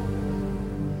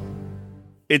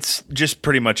 It's just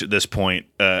pretty much at this point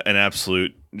an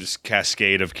absolute just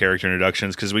cascade of character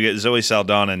introductions, because we get Zoe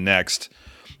Saldana next,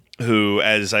 who,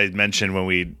 as I mentioned when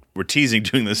we were teasing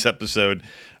doing this episode,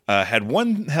 had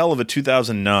one hell of a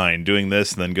 2009 doing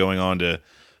this and then going on to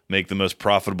make the most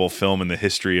profitable film in the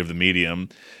history of the medium.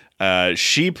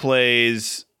 She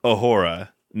plays Uhura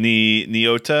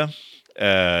Nyota,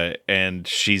 and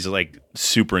she's like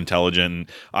super intelligent.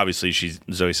 Obviously, she's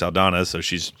Zoe Saldana, so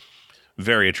she's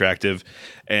very attractive.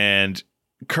 And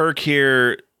Kirk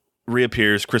here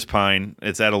reappears, Chris Pine.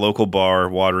 It's at a local bar,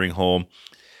 watering hole.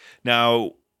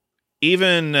 Now,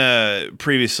 even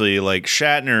previously, like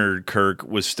Shatner Kirk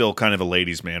was still kind of a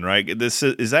ladies' man, right?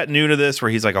 Is that new to this,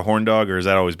 where he's like a horn dog, or has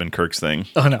that always been Kirk's thing?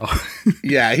 Oh no.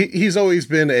 Yeah, he's always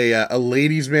been a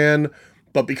ladies' man,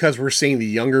 but because we're seeing the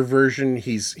younger version,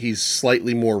 he's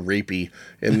slightly more rapey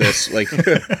in this. Like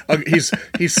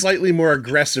he's slightly more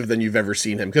aggressive than you've ever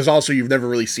seen him, because also you've never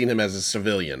really seen him as a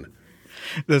civilian.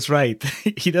 That's right.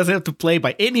 He doesn't have to play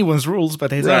by anyone's rules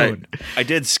but his own. I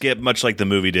did skip, much like the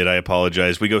movie did. I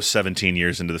apologize. We go 17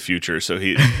 years into the future, so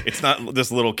it's not this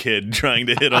little kid trying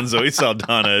to hit on Zoe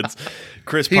Saldana. It's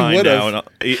Chris Pine now,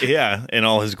 in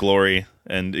all his glory.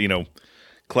 And,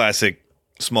 classic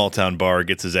small town bar,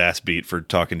 gets his ass beat for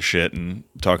talking shit and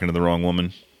talking to the wrong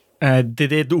woman.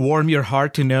 Did it warm your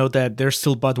heart to know that there's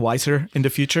still Budweiser in the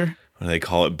future? They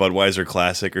call it Budweiser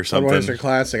Classic or something. Budweiser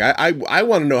Classic. I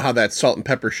want to know how that salt and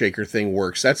pepper shaker thing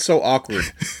works. That's so awkward.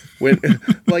 When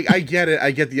I get it.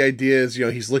 I get the idea is,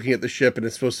 he's looking at the ship and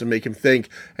it's supposed to make him think,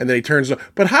 and then he turns on.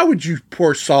 But how would you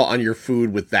pour salt on your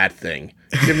food with that thing?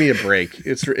 Give me a break.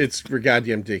 It's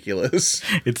goddamn ridiculous.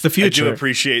 It's the future.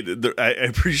 I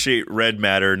appreciate red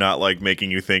matter not like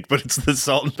making you think, but it's the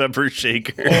salt and pepper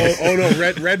shaker. Oh no,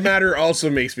 red matter also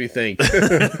makes me think.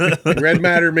 Red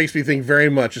matter makes me think very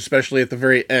much, especially at the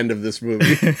very end of this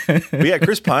movie. But yeah,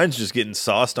 Chris Pine's just getting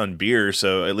sauced on beer,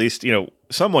 so at least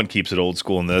someone keeps it old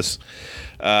school in this.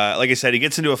 Like I said, he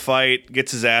gets into a fight,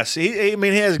 gets his ass. He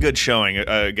has a good showing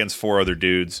against 4 other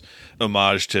dudes.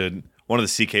 Homage to one of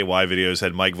the CKY videos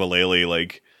had Mike Vallely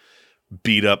like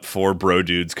beat up 4 bro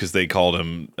dudes because they called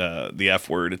him the F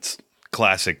word. It's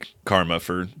classic karma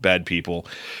for bad people.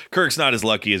 Kirk's not as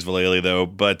lucky as Vallely though,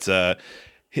 but the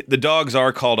dogs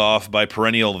are called off by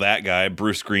perennial that guy.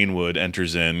 Bruce Greenwood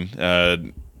enters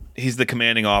in. He's the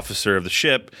commanding officer of the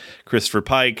ship, Christopher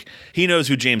Pike. He knows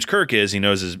who James Kirk is. He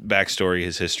knows his backstory,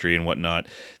 his history, and whatnot.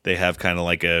 They have kind of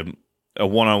like a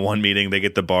one-on-one meeting. They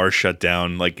get the bar shut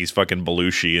down like he's fucking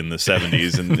Belushi in the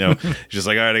 70s. And, he's just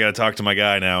like, all right, I got to talk to my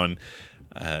guy now. And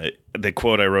the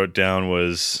quote I wrote down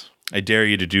was, "I dare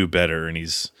you to do better." And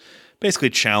he's basically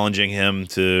challenging him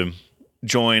to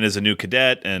join as a new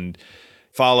cadet and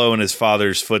follow in his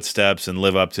father's footsteps and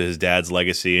live up to his dad's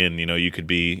legacy. And, you could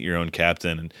be your own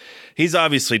captain. And he's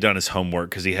obviously done his homework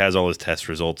because he has all his test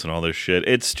results and all this shit.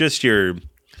 It's just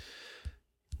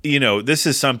this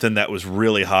is something that was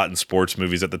really hot in sports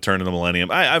movies at the turn of the millennium.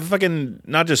 I fucking,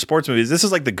 not just sports movies. This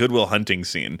is like the Good Will Hunting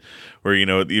scene where,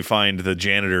 you find the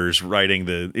janitors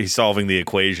he's solving the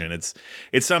equation. It's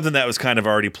something that was kind of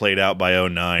already played out by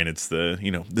 2009. It's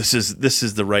this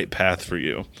is the right path for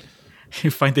you. You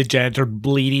find the janitor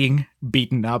bleeding,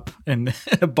 beaten up, in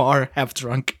a bar, half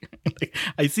drunk.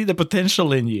 I see the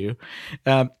potential in you.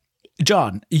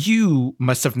 John, you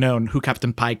must have known who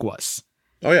Captain Pike was.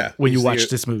 Oh yeah, when you watched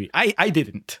this movie. I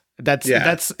didn't. That's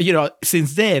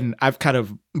since then I've kind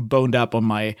of boned up on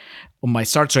my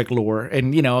Star Trek lore,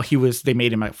 and they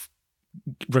made him a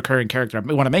recurring character,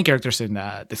 one of the main characters in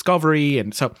Discovery,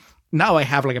 and so now I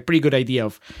have like a pretty good idea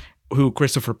of who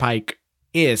Christopher Pike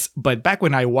is. But back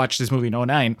when I watched this movie in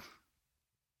 2009,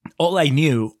 all I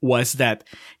knew was that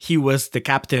he was the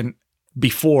captain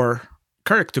before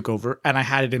Kirk took over, and I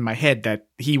had it in my head that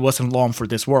he wasn't long for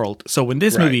this world. So when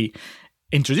this movie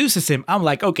introduces him, I'm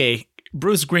like, okay,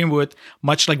 Bruce Greenwood,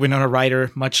 much like Winona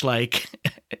Ryder, much like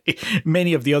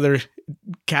many of the other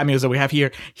cameos that we have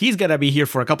here, he's gonna be here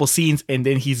for a couple scenes and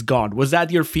then he's gone. Was that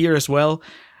your fear as well?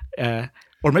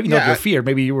 Or maybe not your fear.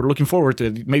 Maybe you were looking forward to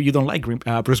it. Maybe you don't like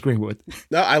Bruce Greenwood.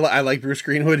 No, I like Bruce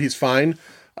Greenwood. He's fine.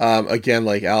 Again,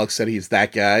 like Alex said, he's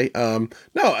that guy.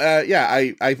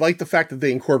 I like the fact that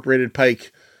they incorporated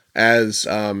Pike as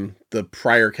the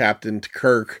prior captain to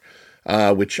Kirk,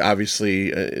 which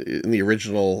obviously in the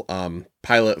original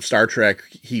pilot of Star Trek,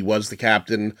 he was the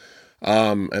captain,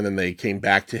 and then they came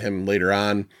back to him later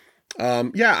on.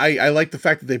 I like the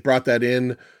fact that they brought that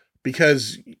in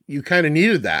because you kind of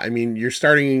needed that. I mean, you're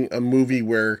starting a movie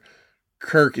where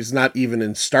Kirk is not even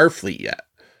in Starfleet yet.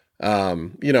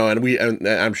 And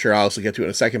I'm sure I'll also get to it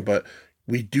in a second, but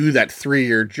we do that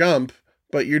 3-year jump,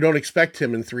 but you don't expect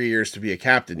him in 3 years to be a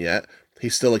captain yet.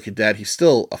 He's still a cadet. He's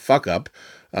still a fuck up,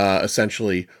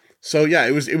 essentially. So yeah,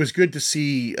 it was good to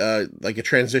see, like a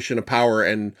transition of power.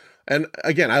 And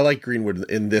again, I like Greenwood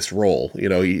in this role. You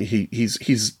know, he's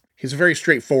a very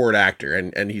straightforward actor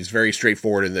and he's very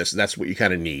straightforward in this. And that's what you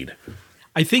kind of need.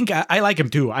 I think I like him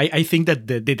too. I think that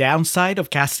the downside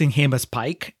of casting him as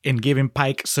Pike and giving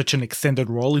Pike such an extended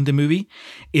role in the movie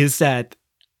is that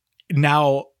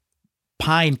now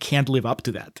Pine can't live up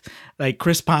to that. Like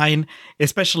Chris Pine,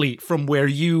 especially from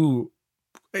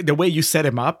the way you set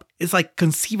him up, is like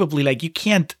conceivably like you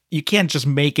can't just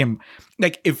make him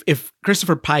like if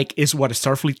Christopher Pike is what a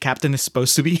Starfleet captain is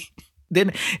supposed to be.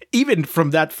 Then even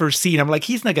from that first scene, I'm like,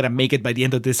 he's not going to make it by the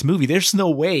end of this movie. There's no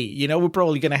way. You know, we're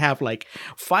probably going to have like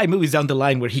 5 movies down the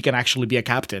line where he can actually be a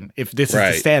captain if this is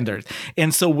the standard.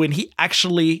 And so when he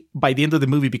actually, by the end of the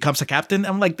movie, becomes a captain,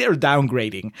 I'm like, they're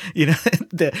downgrading. You know,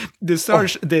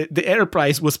 the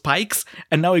Enterprise was Pike's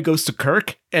and now it goes to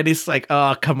Kirk. And it's like,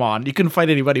 oh, come on. You couldn't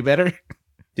find anybody better.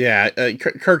 Yeah.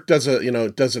 Kirk does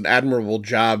an admirable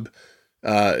job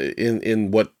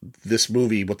in what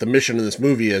the mission in this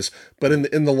movie is, but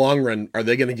in the long run, are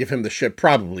they going to give him the ship?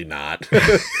 Probably not.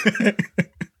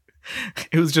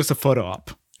 It was just a photo op.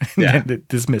 Yeah.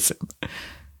 Dismiss him.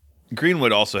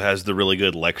 Greenwood also has the really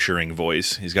good lecturing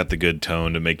voice. He's got the good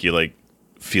tone to make you like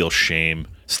feel shame.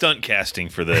 Stunt casting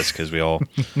for this because we all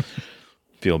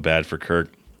feel bad for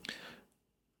Kirk.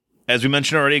 As we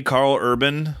mentioned already, Carl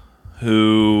Urban,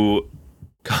 who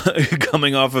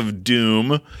coming off of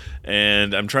Doom,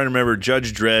 and I'm trying to remember,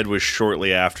 Judge Dredd was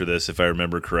shortly after this, if I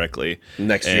remember correctly.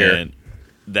 Next year. And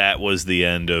that was the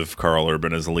end of Carl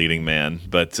Urban as a leading man.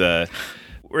 But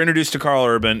we're introduced to Carl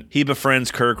Urban. He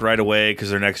befriends Kirk right away because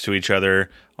they're next to each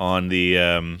other on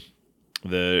the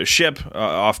ship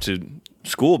off to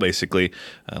school, basically.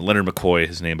 Leonard McCoy,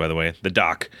 his name, by the way, the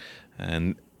doc.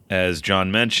 And as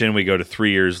John mentioned, we go to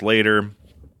 3 years later.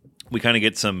 We kind of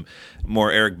get some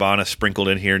more Eric Bana sprinkled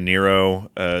in here. Nero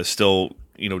still,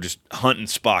 just hunting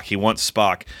Spock. He wants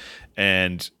Spock.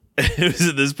 And it was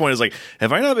at this point, it's like,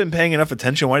 have I not been paying enough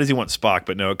attention? Why does he want Spock?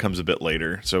 But no, it comes a bit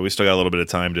later. So we still got a little bit of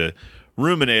time to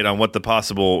ruminate on what the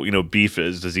possible, beef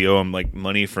is. Does he owe him like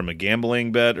money from a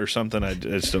gambling bet or something? I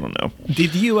still don't know.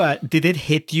 Did it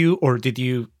hit you, or did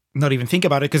you not even think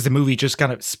about it because the movie just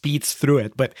kind of speeds through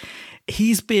it? But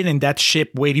he's been in that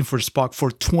ship waiting for Spock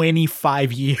for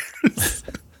 25 years.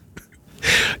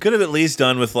 Could have at least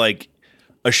done with like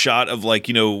a shot of like,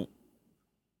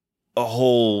 a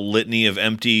whole litany of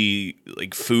empty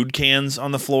like food cans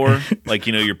on the floor, like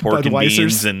your pork and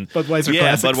beans and Budweiser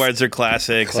classics. Budweiser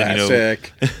classics,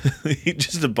 Classic. and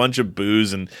just a bunch of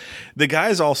booze, and the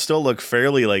guys all still look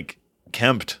fairly like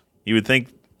kempt. You would think.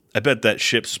 I bet that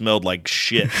ship smelled like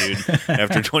shit, dude.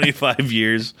 After 25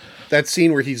 years, that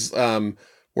scene where he's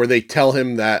where they tell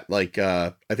him that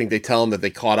I think they tell him that they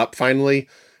caught up finally.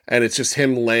 And it's just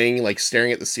him laying, like,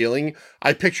 staring at the ceiling.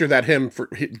 I picture that him for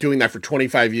doing that for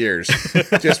 25 years,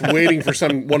 just waiting for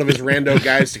one of his rando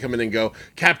guys to come in and go,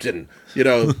 Captain,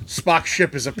 Spock's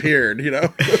ship has appeared,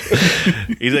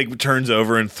 He, like, turns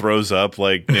over and throws up,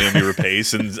 like, Naomi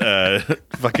Rapace and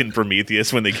fucking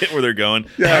Prometheus when they get where they're going.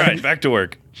 Yeah. All right, back to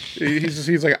work.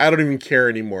 He's like, I don't even care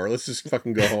anymore. Let's just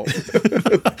fucking go home.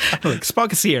 Like,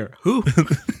 Spock is here. Who?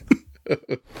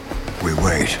 We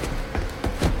wait.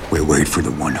 We wait for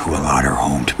the one who allowed our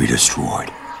home to be destroyed,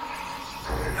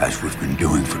 as we've been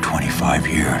doing for 25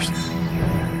 years.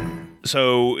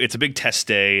 So it's a big test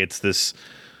day. It's this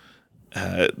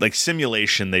like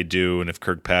simulation they do, and if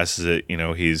Kirk passes it,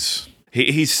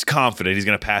 he's confident he's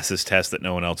going to pass this test that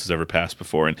no one else has ever passed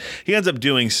before, and he ends up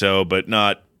doing so, but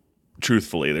not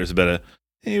truthfully. There's a bit of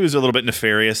he was a little bit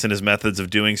nefarious in his methods of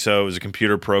doing so. It was a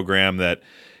computer program that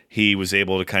he was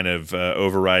able to kind of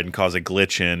override and cause a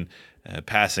glitch in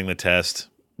passing the test.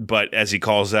 But as he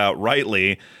calls out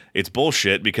rightly, it's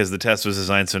bullshit because the test was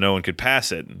designed so no one could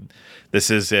pass it. And this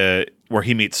is where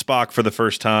he meets Spock for the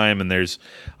first time, and there's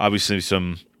obviously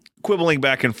some quibbling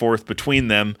back and forth between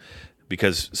them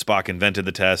because Spock invented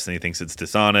the test and he thinks it's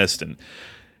dishonest. And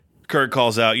Kirk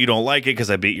calls out, "You don't like it because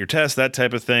I beat your test," that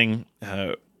type of thing.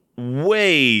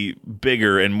 Way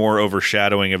bigger and more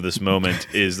overshadowing of this moment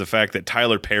is the fact that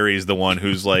Tyler Perry is the one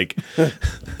who's like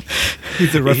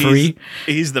He's the referee.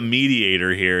 He's the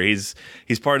mediator here. He's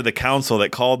part of the council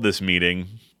that called this meeting.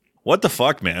 What the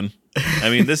fuck, man? I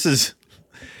mean, this is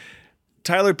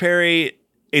Tyler Perry.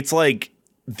 It's like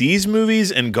these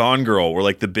movies and Gone Girl were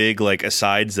like the big like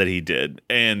asides that he did.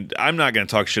 And I'm not going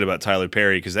to talk shit about Tyler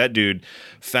Perry because that dude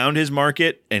found his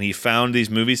market and he found these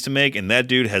movies to make, and that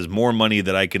dude has more money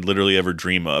than I could literally ever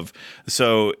dream of.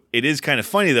 So it is kind of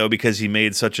funny though, because he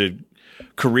made such a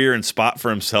career and spot for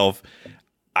himself.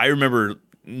 I remember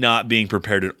not being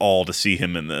prepared at all to see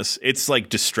him in this. It's like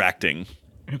distracting.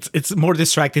 It's more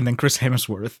distracting than Chris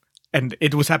Hemsworth, and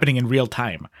it was happening in real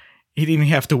time. He didn't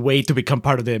have to wait to become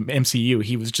part of the MCU.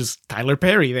 He was just Tyler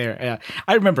Perry there.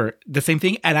 I remember the same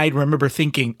thing, and I remember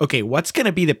thinking, okay, what's going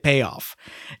to be the payoff?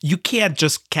 You can't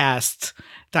just cast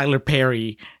Tyler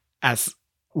Perry as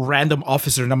random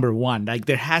officer number one. Like,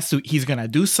 he's going to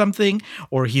do something,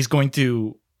 or he's going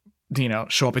to,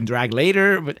 show up in drag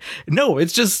later. But no,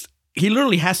 it's just, he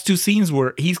literally has 2 scenes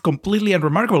where he's completely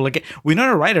unremarkable. Like,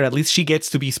 Winona Ryder, at least she gets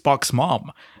to be Spock's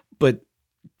mom. But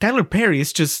Tyler Perry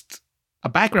is just a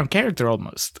background character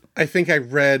almost. I think I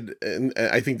read, and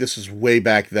I think this is way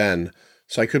back then,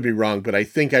 so I could be wrong, but I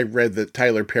think I read that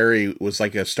Tyler Perry was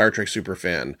like a Star Trek super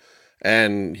fan,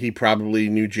 and he probably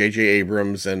knew J.J.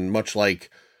 Abrams, and much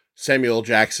like Samuel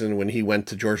Jackson when he went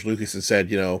to George Lucas and said,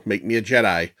 make me a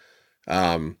Jedi,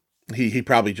 he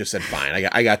probably just said, fine,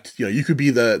 I got you could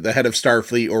be the head of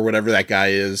Starfleet or whatever that guy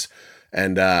is,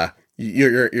 and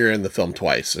you're in the film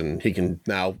twice, and he can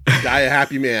now die a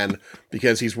happy man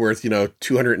because he's worth,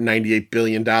 $298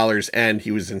 billion, and he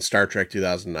was in Star Trek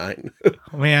 2009.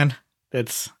 Oh, man,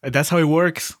 that's how it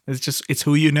works. It's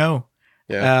who you know.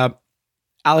 Yeah.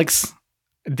 Alex,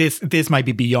 this might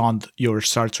be beyond your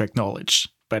Star Trek knowledge,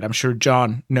 but I'm sure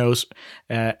John knows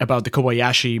about the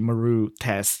Kobayashi Maru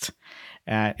test.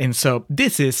 And so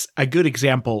this is a good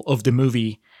example of the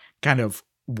movie kind of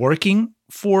working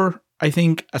for, I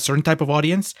think, a certain type of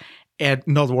audience and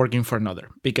not working for another.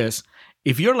 Because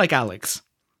if you're like Alex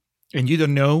and you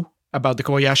don't know about the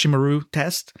Kobayashi Maru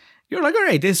test, you're like, all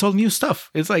right, this is all new stuff.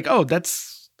 It's like, oh,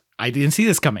 I didn't see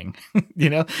this coming.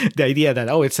 The idea that,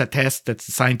 it's a test that's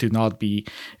designed to not be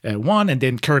won, and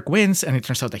then Kirk wins, and it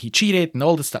turns out that he cheated and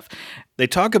all this stuff. They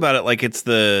talk about it like it's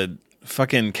the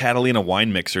fucking Catalina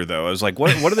wine mixer, though. I was like,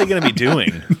 what are they going to be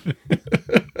doing?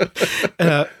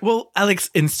 Well, Alex,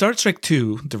 in Star Trek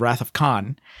II, The Wrath of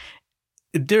Khan,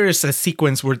 there is a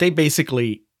sequence where they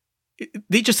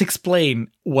just explain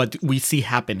what we see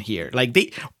happen here. Like,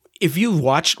 if you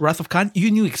watched Wrath of Khan, you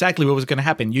knew exactly what was going to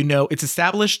happen. It's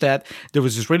established that there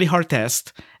was this really hard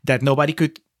test that nobody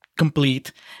could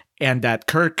complete, and that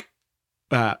Kirk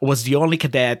was the only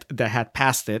cadet that had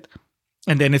passed it.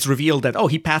 And then it's revealed that,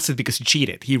 he passed it because he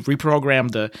cheated. He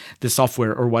reprogrammed the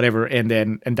software or whatever,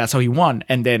 and that's how he won.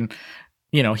 And then,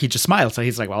 he just smiles. So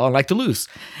he's like, well, I like to lose.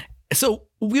 So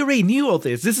we already knew all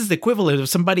this. This is the equivalent of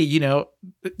somebody, they're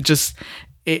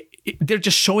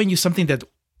just showing you something that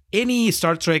any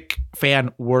Star Trek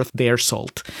fan worth their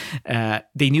salt,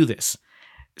 they knew this.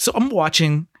 So I'm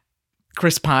watching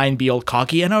Chris Pine be all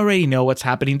cocky, and I already know what's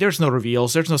happening. There's no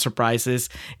reveals. There's no surprises.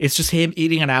 It's just him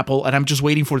eating an apple, and I'm just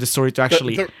waiting for the story to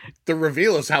actually... The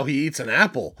reveal is how he eats an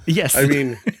apple. Yes. I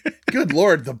mean, good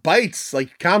Lord, the bites,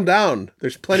 like, calm down.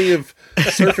 There's plenty of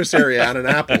surface area on an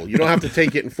apple. You don't have to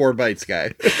take it in 4 bites,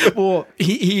 guy. Well,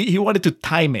 he wanted to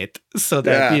time it so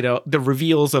that, the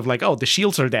reveals of like, the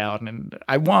shields are down, and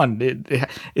I won.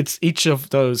 It's each of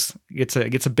those gets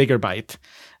a bigger bite.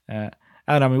 I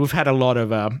don't know. I mean, we've had a lot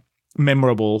of...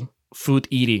 memorable food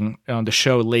eating on the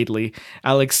show lately.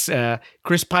 Alex,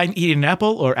 Chris Pine eating an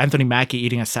apple or Anthony Mackie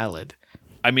eating a salad?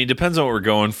 I mean, depends on what we're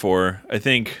going for. I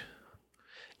think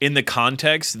in the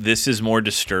context, this is more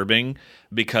disturbing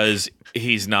because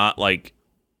he's not like,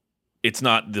 it's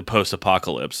not the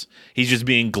post-apocalypse. He's just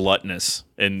being gluttonous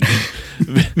and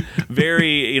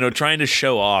very, trying to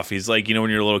show off. He's like, when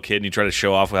you're a little kid and you try to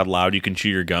show off how loud you can chew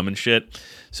your gum and shit.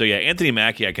 So yeah, Anthony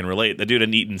Mackie, I can relate. The dude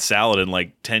hadn't eaten salad in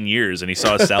like 10 years, and he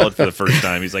saw a salad for the first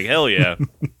time. He's like, hell yeah.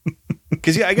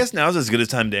 Because I guess now's as good a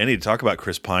time to any to talk about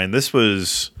Chris Pine. This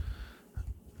was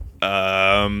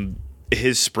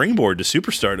his springboard to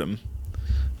superstardom.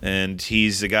 And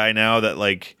he's the guy now that,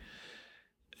 like,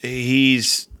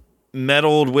 he's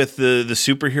meddled with the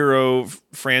superhero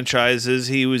franchises.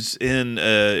 He was in,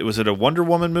 was it a Wonder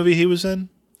Woman movie he was in?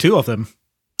 2 of them.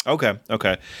 Okay.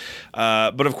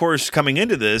 But of course, coming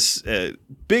into this,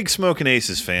 big Smokin'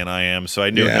 Aces fan I am, so I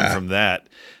knew him from that.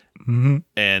 Mm-hmm.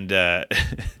 And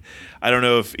I don't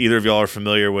know if either of y'all are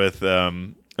familiar with a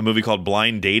movie called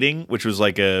Blind Dating, which was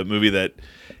like a movie that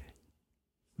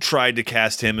tried to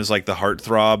cast him as like the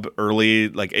heartthrob early.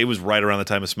 Like, it was right around the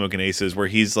time of Smokin' Aces, where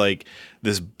he's like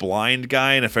this blind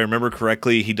guy, and if I remember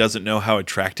correctly, he doesn't know how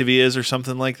attractive he is or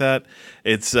something like that.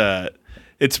 It's a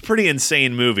pretty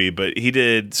insane movie, but he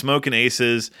did Smokin'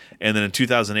 Aces, and then in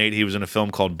 2008 he was in a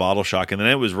film called Bottle Shock, and then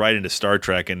it was right into Star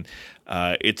Trek, and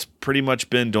it's pretty much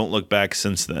been Don't Look Back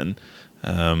since then.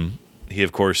 He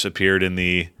of course appeared in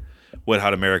the Wet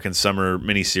Hot American Summer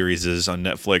miniseries on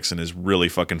Netflix and is really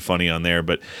fucking funny on there.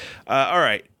 But all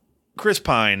right, Chris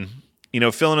Pine,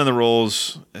 filling in the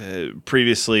roles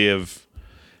previously of,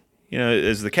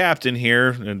 as the captain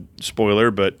here. Spoiler,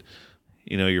 but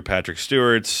your Patrick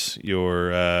Stewart's,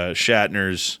 your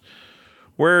Shatner's.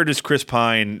 Where does Chris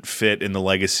Pine fit in the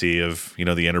legacy of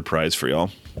the Enterprise for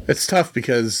y'all? It's tough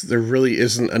because there really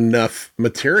isn't enough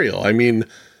material. I mean,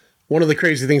 one of the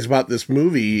crazy things about this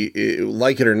movie,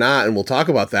 like it or not, and we'll talk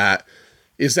about that,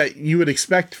 is that you would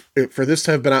expect for this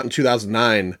to have been out in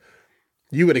 2009,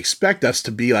 you would expect us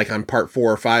to be like on part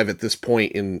 4 or 5 at this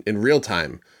point in real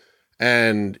time.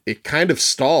 And it kind of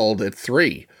stalled at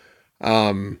 3.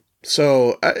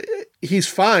 So he's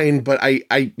fine, but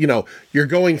you're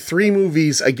going 3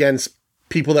 movies against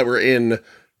people that were in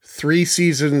 3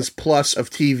 seasons plus of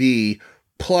TV,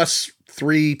 plus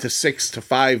 3 to 6 to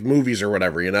 5 movies or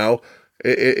whatever,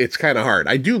 it's kind of hard.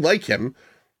 I do like him.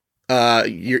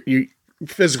 Your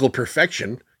physical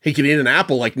perfection. He can eat an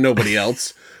apple like nobody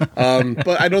else.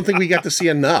 But I don't think we got to see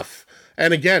enough.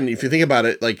 And again, if you think about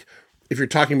it, like if you're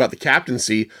talking about the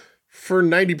captaincy, for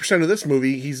 90% of this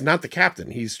movie, he's not the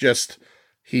captain. He's just,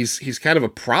 he's kind of a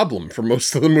problem for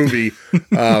most of the movie,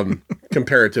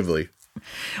 comparatively.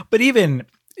 But even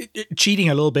cheating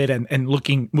a little bit and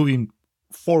moving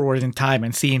forward in time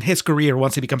and seeing his career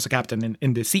once he becomes a captain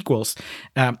in the sequels,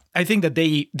 I think that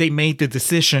they made the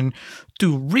decision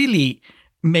to really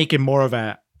make him more of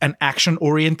an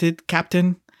action-oriented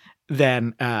captain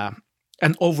than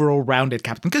an overall rounded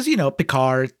captain. Because,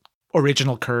 Picard,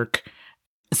 original Kirk,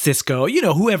 Sisko,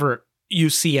 whoever you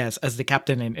see as the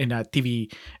captain in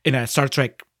a Star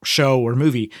Trek show or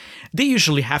movie, they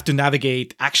usually have to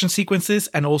navigate action sequences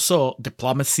and also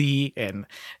diplomacy and,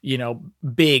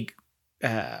 big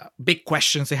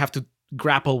questions. They have to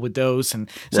grapple with those. And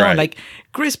so on. Like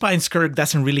Chris Pine's Kirk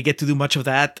doesn't really get to do much of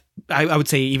that. I would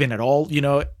say even at all.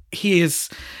 His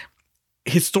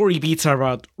story beats are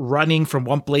about running from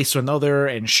one place to another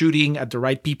and shooting at the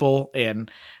right people and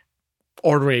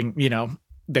ordering,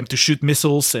 them to shoot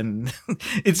missiles, and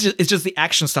it's just the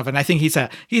action stuff. And I think he's a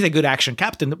good action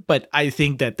captain, but I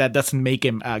think that doesn't make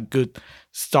him a good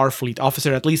Starfleet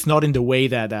officer, at least not in the way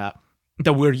that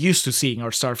we're used to seeing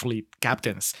our Starfleet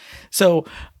captains. So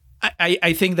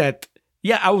I think that,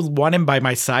 I would want him by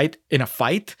my side in a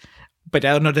fight, but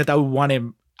I don't know that I would want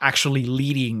him actually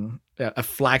leading a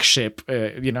flagship,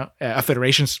 a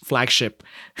Federation's flagship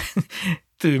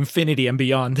to infinity and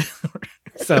beyond.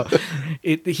 So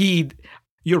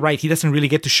you're right. He doesn't really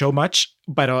get to show much,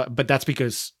 but that's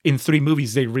because in 3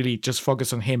 movies they really just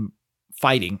focus on him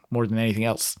fighting more than anything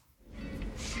else.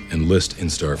 Enlist in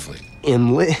Starfleet.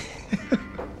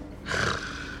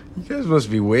 You guys must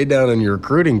be way down on your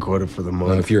recruiting quota for the month.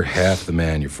 Well, if you're half the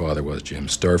man your father was, Jim,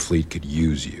 Starfleet could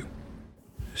use you.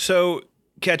 So,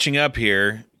 catching up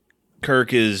here,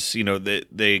 Kirk is,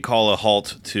 they call a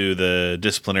halt to the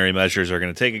disciplinary measures they're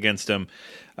going to take against him.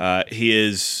 He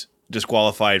is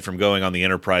disqualified from going on the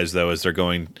Enterprise, though, as they're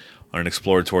going on an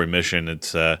exploratory mission.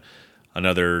 It's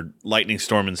another lightning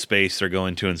storm in space they're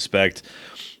going to inspect.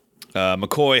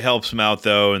 McCoy helps him out,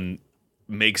 though, and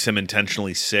makes him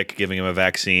intentionally sick, giving him a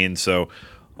vaccine. So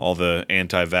all the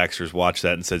anti-vaxxers watched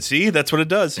that and said, see, that's what it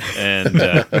does.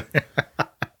 And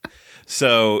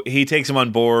so he takes him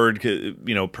on board,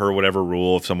 per whatever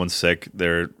rule. If someone's sick,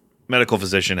 their medical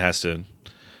physician has to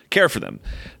care for them.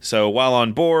 So while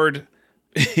on board,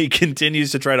 he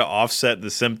continues to try to offset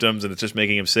the symptoms, and it's just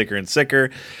making him sicker and sicker.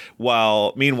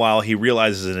 Meanwhile, he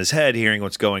realizes in his head, hearing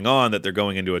what's going on, that they're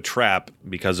going into a trap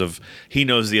because of he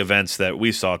knows the events that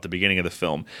we saw at the beginning of the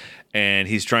film. And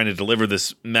he's trying to deliver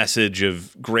this message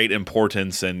of great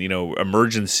importance and,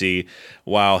 emergency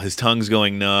while his tongue's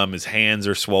going numb, his hands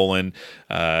are swollen.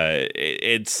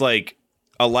 It's like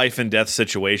a life and death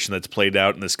situation that's played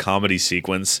out in this comedy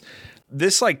sequence.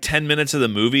 This like 10 minutes of the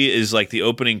movie is like the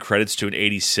opening credits to an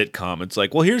 80s sitcom. It's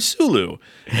like, well, here's Sulu,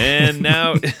 and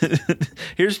now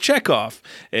here's Chekhov,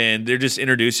 and they're just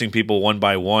introducing people one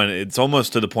by one. It's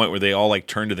almost to the point where they all like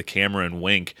turn to the camera and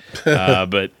wink.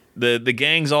 But the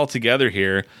gang's all together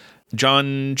here.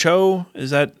 John Cho,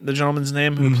 is that the gentleman's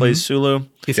name who plays Sulu?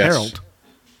 It's Harold.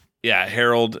 Yeah,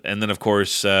 Harold, and then of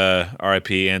course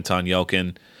R.I.P. Anton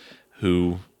Yelkin,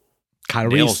 who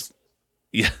Kyrie's.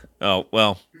 Yeah. Oh,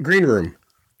 well. Green Room.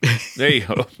 There you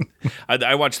go.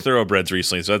 I watched Thoroughbreds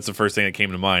recently, so that's the first thing that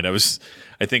came to mind.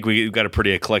 I think we got a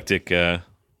pretty eclectic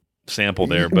sample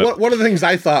there. But one of the things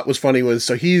I thought was funny was,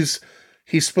 so he's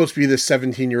supposed to be this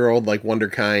 17-year-old, like,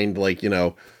 wonderkind, like, you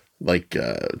know, like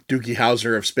Doogie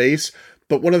Howser of space.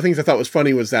 But one of the things I thought was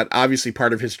funny was that obviously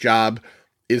part of his job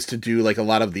is to do like a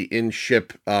lot of the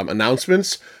in-ship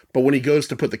announcements. But when he goes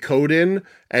to put the code in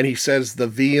and he says the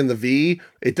V in the V,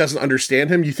 it doesn't understand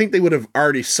him. You think they would have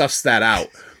already sussed that out,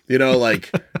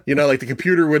 like the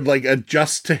computer would like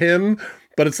adjust to him.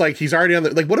 But it's like he's already on the,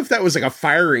 like, what if that was like a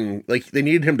firing, like they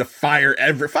needed him to fire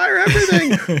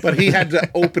everything, but he had to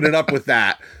open it up with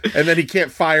that. And then he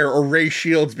can't fire or raise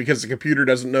shields because the computer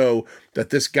doesn't know that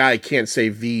this guy can't say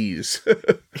V's.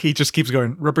 He just keeps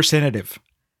going, representative.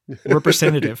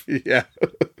 Yeah.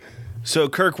 So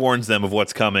Kirk warns them of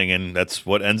what's coming, and that's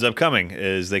what ends up coming,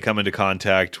 is they come into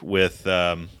contact with,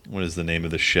 what is the name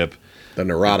of the ship? The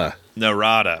Narada.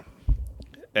 Narada.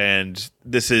 And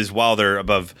this is while they're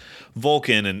above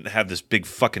Vulcan and have this big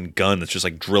fucking gun that's just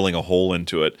like drilling a hole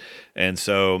into it. And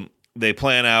so they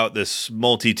plan out this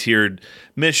multi-tiered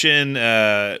mission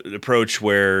approach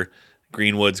where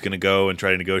Greenwood's going to go and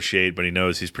try to negotiate, but he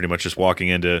knows he's pretty much just walking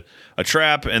into a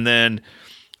trap. And then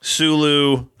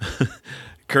Sulu,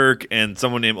 Kirk, and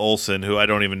someone named Olsen, who I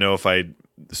don't even know if I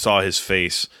saw his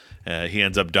face. He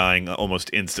ends up dying almost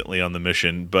instantly on the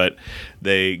mission, but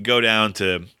they go down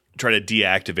to try to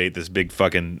deactivate this big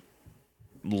fucking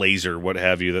laser, what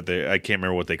have you, I can't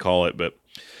remember what they call it, but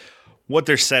what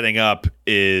they're setting up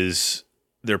is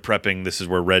they're prepping. This is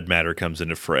where red matter comes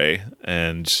into fray,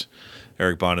 and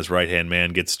Eric Bana's right-hand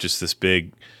man gets just this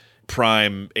big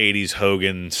prime 80s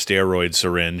Hogan steroid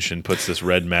syringe and puts this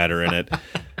red matter in it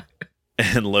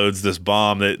and loads this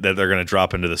bomb that they're going to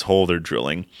drop into this hole they're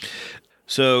drilling.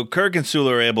 So Kirk and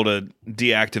Sulu are able to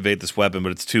deactivate this weapon,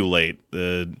 but it's too late.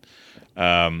 The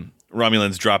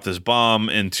Romulans drop this bomb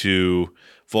into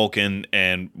Vulcan,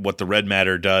 and what the red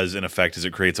matter does, in effect, is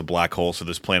it creates a black hole, so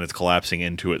this planet's collapsing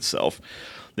into itself.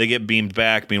 They get beamed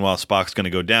back. Meanwhile, Spock's going to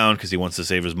go down because he wants to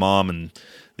save his mom and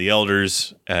the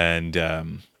elders, and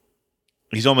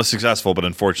he's almost successful, but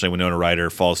unfortunately Winona Ryder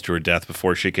falls to her death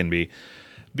before she can be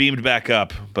beamed back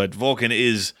up. But Vulcan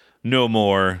is no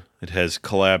more. It has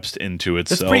collapsed into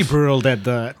itself. It's pretty brutal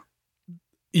that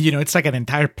it's like an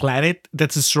entire planet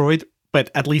that's destroyed, but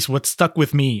at least what stuck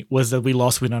with me was that we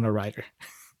lost Winona Ryder.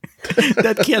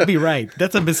 That can't be right.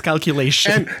 That's a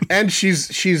miscalculation. And she's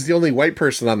the only white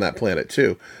person on that planet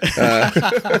too.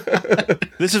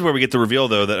 This is where we get the reveal,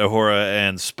 though, that Uhura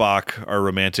and Spock are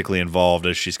romantically involved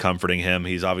as she's comforting him.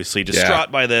 He's obviously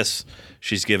distraught by this.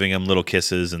 She's giving him little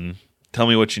kisses and tell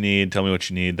me what you need,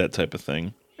 that type of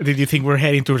thing. Did you think we're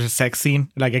heading towards a sex scene,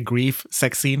 like a grief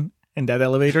sex scene in that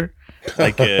elevator?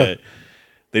 Like they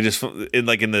just in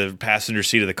the passenger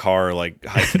seat of the car, like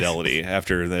high fidelity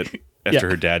after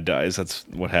her dad dies. That's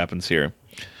what happens here.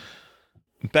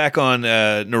 Back on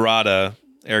Narada,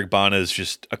 Eric Bana is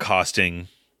just accosting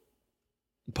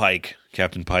Pike,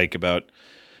 Captain Pike, about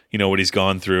what he's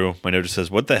gone through. My note just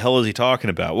says, "What the hell is he talking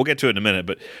about?" We'll get to it in a minute,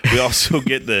 but we also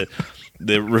get the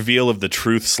reveal of the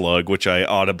truth slug, which I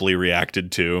audibly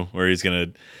reacted to, where he's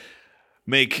going to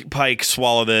make Pike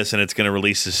swallow this, and it's going to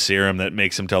release his serum that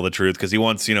makes him tell the truth, because he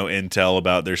wants, intel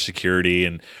about their security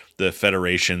and the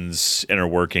Federation's inner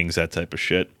workings, that type of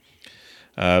shit.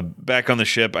 Back on the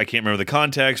ship, I can't remember the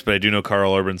context, but I do know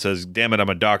Karl Urban says, "Damn it, I'm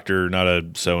a doctor, not a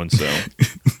so-and-so."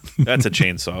 That's a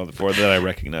chainsaw that I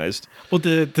recognized. Well,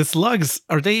 the slugs,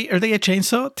 are they a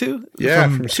chainsaw too? Yeah,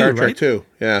 from Star Trek 2.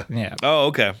 Yeah. Oh,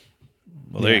 okay.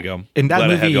 Well, there you go. In that Glad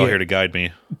movie, I have y'all here to guide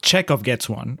me. Chekhov gets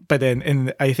one, but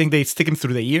then I think they stick him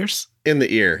through the ears. In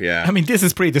the ear, yeah. I mean, this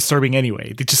is pretty disturbing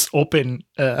anyway. They just open.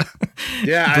 Yeah,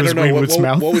 I don't know.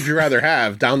 What would you rather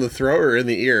have, down the throat or in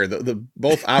the ear? The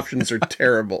both options are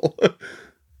terrible.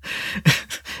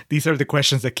 These are the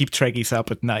questions that keep Trekkies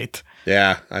up at night.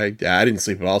 Yeah, I didn't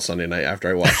sleep at all Sunday night after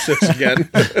I watched this again.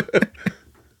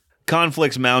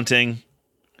 Conflicts mounting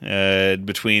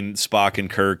between Spock and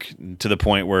Kirk, to the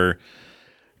point where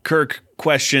Kirk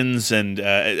questions and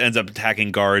ends up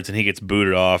attacking guards, and he gets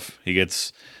booted off. He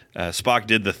gets Spock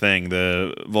did the thing,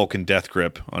 the Vulcan death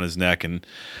grip on his neck, and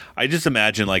I just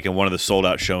imagine like in one of the sold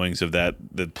out showings of that,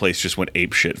 the place just went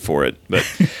ape shit for it. But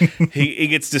he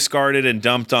gets discarded and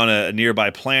dumped on a nearby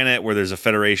planet where there's a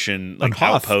Federation like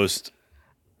outpost.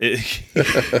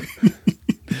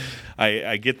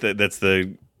 I get that. That's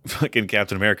the fucking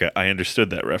Captain America. I understood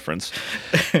that reference.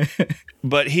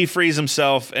 But he frees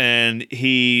himself and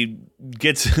he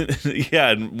gets,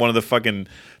 and one of the fucking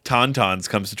Tauntauns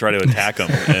comes to try to attack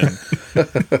him.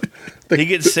 And he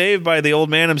gets saved by the old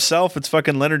man himself. It's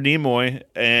fucking Leonard Nimoy.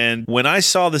 And when I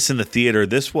saw this in the theater,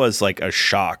 this was like a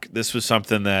shock. This was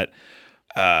something that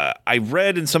I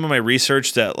read in some of my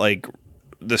research that like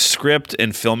the script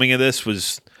and filming of this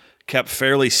was kept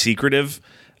fairly secretive.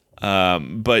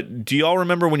 But do you all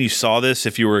remember when you saw this,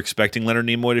 if you were expecting Leonard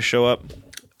Nimoy to show up?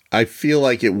 I feel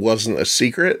like it wasn't a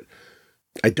secret.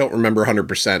 I don't remember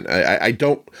 100%.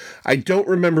 I don't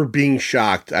remember being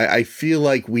shocked. I feel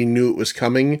like we knew it was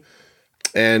coming,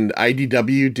 and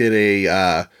IDW did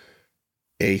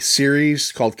a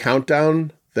series called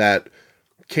Countdown that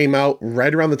came out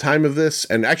right around the time of this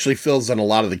and actually fills in a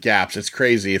lot of the gaps. It's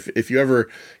crazy. If you ever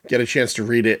get a chance to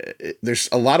read it, there's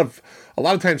a lot of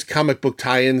times comic book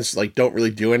tie-ins like don't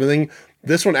really do anything.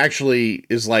 This one actually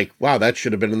is like, wow, that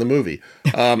should have been in the movie.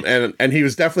 And he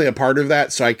was definitely a part of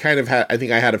that. So I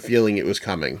think I had a feeling it was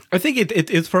coming. I think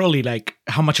it's probably like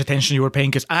how much attention you were paying,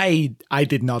 because I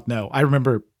did not know. I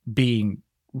remember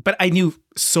but I knew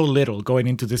so little going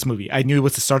into this movie. I knew it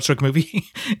was a Star Trek movie,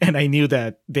 and I knew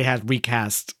that they had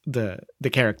recast the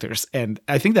characters, and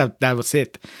I think that was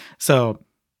it. So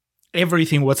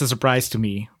everything was a surprise to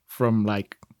me, from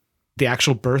like the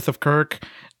actual birth of Kirk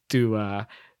to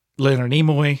Leonard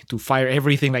Nimoy to fire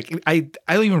everything. Like I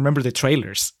don't even remember the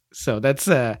trailers. So that's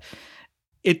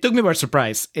it took me by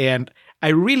surprise, and I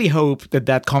really hope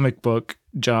that comic book,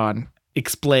 John,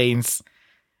 explains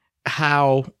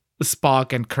how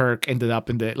Spock and Kirk ended up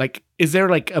in the, like, is there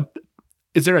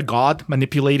a god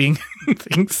manipulating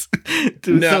things?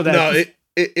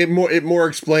 It more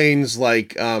explains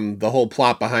like the whole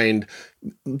plot behind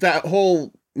that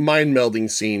whole mind melding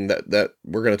scene that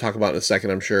we're going to talk about in a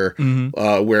second, I'm sure,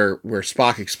 where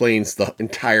Spock explains the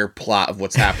entire plot of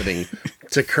what's happening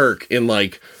to Kirk in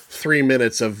like 3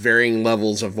 minutes of varying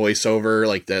levels of voiceover,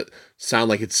 like that sound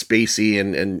like it's spacey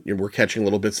and we're catching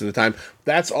little bits at a time.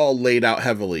 That's all laid out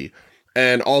heavily.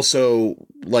 And also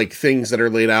like things that are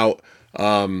laid out,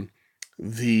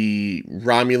 the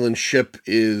Romulan ship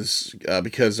is,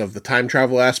 because of the time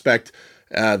travel aspect,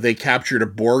 they captured a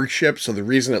Borg ship. So the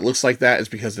reason it looks like that is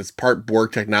because it's part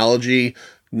Borg technology,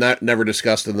 never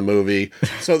discussed in the movie.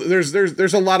 So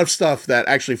there's a lot of stuff that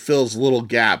actually fills little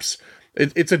gaps.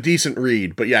 It's a decent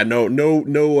read, but yeah, no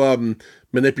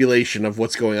manipulation of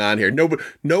what's going on here.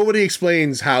 Nobody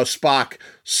explains how Spock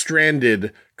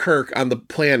stranded Kirk on the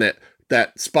planet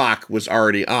that Spock was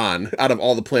already on, out of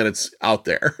all the planets out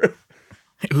there.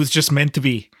 It was just meant to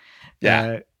be.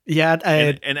 Yeah.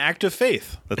 An act of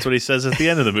faith. That's what he says at the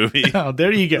end of the movie. Oh,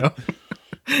 there you go.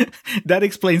 That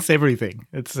explains everything.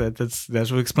 That's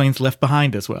what explains Left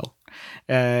Behind as well.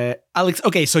 Alex,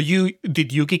 okay, so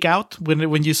did you geek out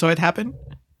when you saw it happen?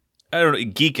 I don't know.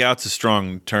 Geek out's a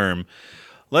strong term.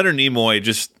 Leonard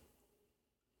Nimoy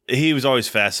he was always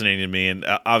fascinating to me, and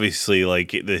obviously,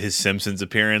 like his Simpsons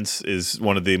appearance is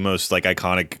one of the most like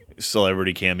iconic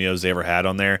celebrity cameos they ever had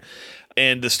on there.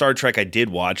 And the Star Trek I did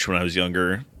watch when I was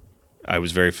younger, I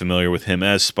was very familiar with him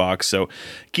as Spock. So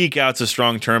geek out's a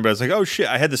strong term, but I was like, oh shit!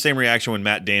 I had the same reaction when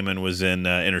Matt Damon was in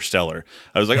Interstellar.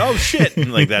 I was like, oh shit,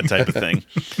 like that type of thing.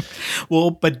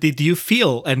 Well, but did you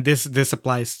feel, and this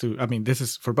applies to, I mean, this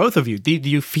is for both of you, did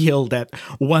you feel that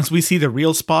once we see the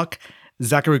real Spock,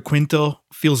 Zachary Quinto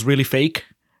feels really fake?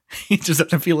 He just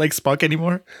doesn't feel like Spock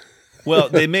anymore? Well,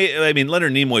 Leonard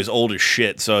Nimoy's old as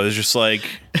shit, so I was just like,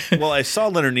 well, I saw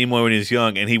Leonard Nimoy when he was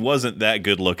young, and he wasn't that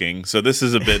good looking, so this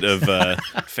is a bit of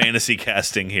fantasy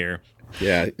casting here.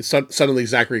 Yeah, suddenly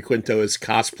Zachary Quinto is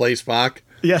cosplay Spock.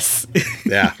 Yes.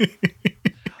 Yeah.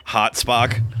 Hot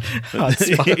Spock. Hot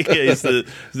Spock. Yeah, he's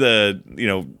the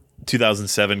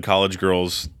 2007 college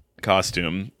girls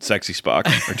costume, sexy Spock,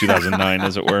 or 2009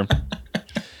 as it were.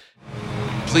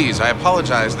 Please, I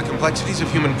apologize. The complexities of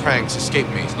human pranks escape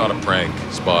me. It's not a prank,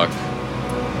 Spock.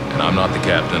 And I'm not the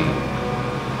captain.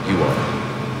 You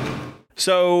are.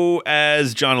 So,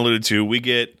 as John alluded to, we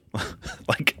get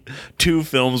like 2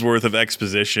 films worth of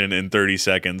exposition in 30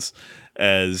 seconds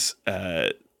as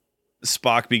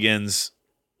Spock begins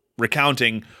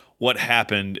recounting what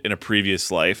happened in a previous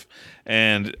life.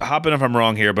 And hop in if I'm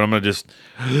wrong here, but I'm going to just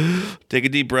take a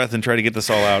deep breath and try to get this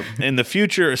all out. In the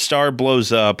future, a star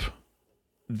blows up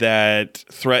that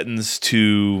threatens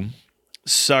to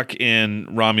suck in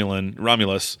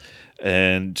Romulus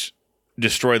and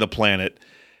destroy the planet.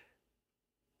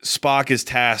 Spock is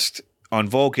tasked on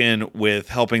Vulcan with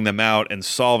helping them out and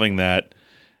solving that.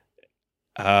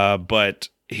 But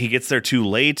he gets there too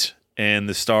late, and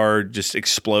the star just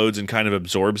explodes and kind of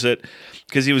absorbs it,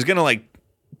 because he was going to like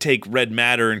take red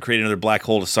matter and create another black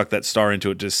hole to suck that star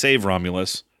into it to save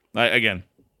Romulus. I'm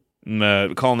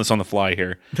calling this on the fly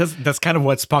here. That's kind of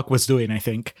what Spock was doing, I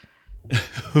think.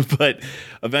 But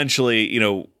eventually,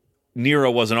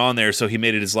 Nero wasn't on there, so he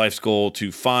made it his life's goal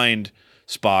to find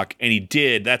Spock, and he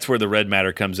did. That's where the red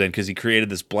matter comes in, because he created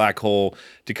this black hole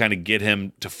to kind of get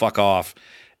him to fuck off,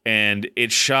 and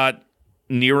it shot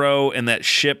Nero and that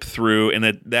ship through,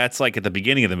 and that's like at the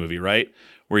beginning of the movie, right?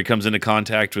 Where he comes into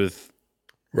contact with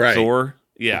Thor.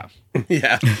 Yeah.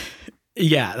 Yeah.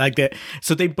 Yeah, like that.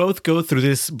 So they both go through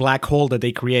this black hole that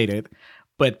they created,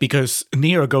 but because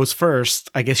Nero goes first,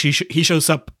 I guess he shows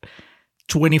up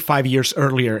 25 years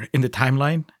earlier in the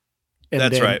timeline. And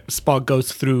that's then right. Spock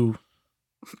goes through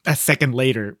a second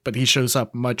later, but he shows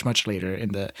up much, much later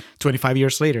in the 25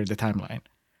 years later in the timeline.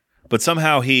 But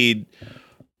somehow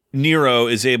Nero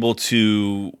is able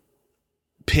to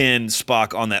pin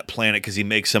Spock on that planet because he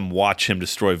makes him watch him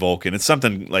destroy Vulcan. It's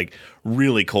something like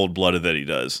really cold-blooded that he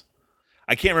does.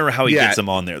 I can't remember how he gets him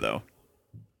on there, though.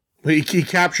 He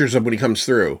captures him when he comes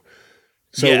through.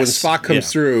 So when Spock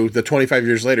comes through, the 25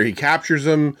 years later, he captures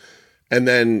him, and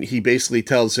then he basically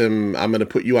tells him, I'm going to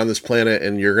put you on this planet,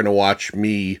 and you're going to watch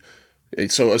me.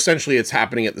 So essentially, it's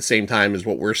happening at the same time as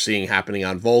what we're seeing happening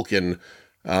on Vulcan,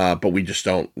 but we just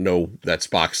don't know that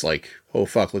Spock's like, oh,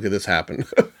 fuck, look at this happen.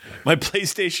 My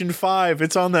PlayStation 5,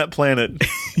 it's on that planet.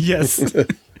 Yes.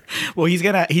 Well,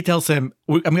 he tells him,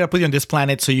 I'm going to put you on this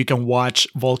planet so you can watch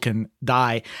Vulcan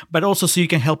die, but also so you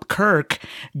can help Kirk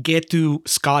get to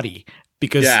Scotty,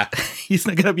 because he's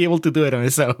not going to be able to do it on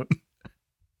his own.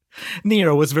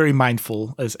 Nero was very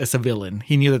mindful as a villain.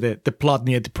 He knew that the plot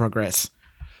needed to progress.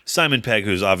 Simon Pegg,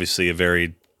 who's obviously a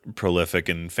very prolific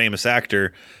and famous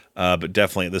actor, but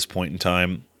definitely at this point in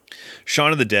time.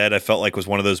 Shaun of the Dead, I felt like, was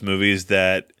one of those movies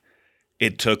that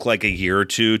it took like a year or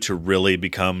two to really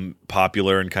become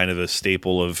popular and kind of a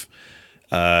staple of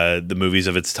the movies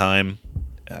of its time.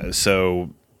 So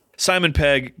Simon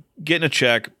Pegg getting a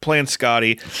check, playing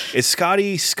Scotty. Is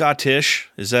Scotty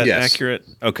Scottish? Is that accurate?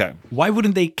 Okay. Why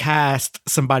wouldn't they cast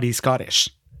somebody Scottish?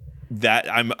 That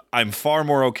I'm far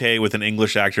more okay with an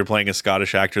English actor playing a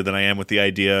Scottish actor than I am with the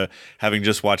idea, having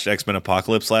just watched X-Men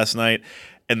Apocalypse last night.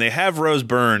 And they have Rose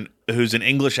Byrne, who's an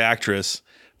English actress,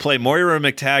 play Moira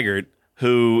McTaggart,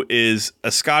 who is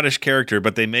a Scottish character,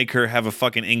 but they make her have a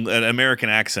fucking an American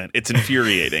accent. It's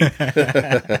infuriating.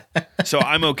 So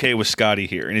I'm okay with Scotty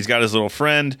here. And he's got his little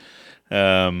friend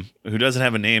who doesn't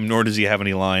have a name, nor does he have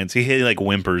any lines. He like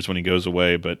whimpers when he goes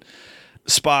away, but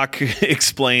Spock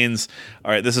explains,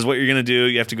 all right, this is what you're going to do.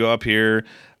 You have to go up here.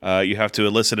 You have to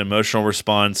elicit an emotional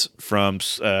response from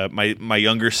my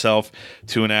younger self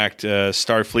to enact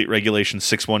Starfleet Regulation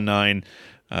 619.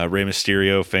 Rey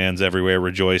Mysterio fans everywhere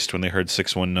rejoiced when they heard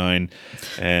 619,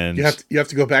 and you have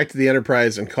to go back to the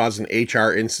Enterprise and cause an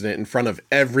HR incident in front of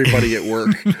everybody at work.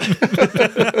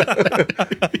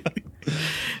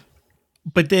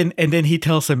 But then he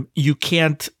tells him, you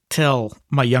can't tell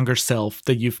my younger self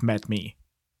that you've met me,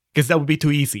 because that would be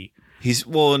too easy.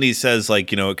 And he says,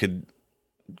 like, it could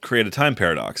create a time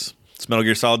paradox. It's Metal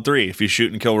Gear Solid 3. If you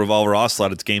shoot and kill Revolver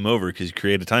Ocelot, it's game over because you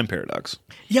create a time paradox.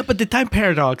 Yeah, but the time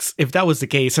paradox, if that was the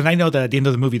case, and I know that at the end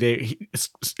of the movie,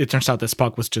 it turns out that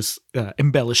Spock was just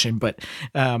embellishing, but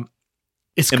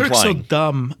is Kirk so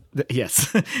dumb?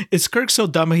 Yes. Is Kirk so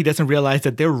dumb he doesn't realize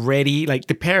that they're ready? Like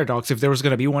the paradox, if there was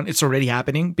going to be one, it's already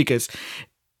happening because,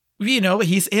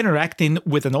 he's interacting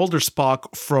with an older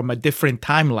Spock from a different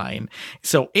timeline.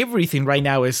 So everything right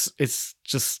now is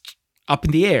just up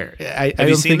in the air. Have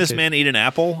you seen this man eat an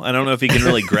apple? I don't know if he can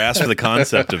really grasp the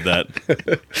concept of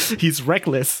that. He's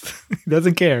reckless. He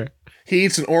doesn't care. He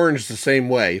eats an orange the same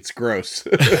way. It's gross.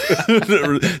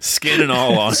 Skin and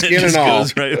all on Skin it. Just and all.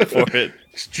 goes right for it.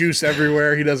 There's juice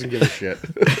everywhere. He doesn't give a shit.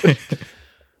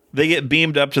 They get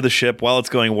beamed up to the ship while it's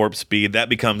going warp speed. That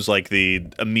becomes like the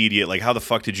immediate, like, how the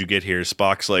fuck did you get here?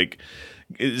 Spock's like,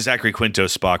 Zachary Quinto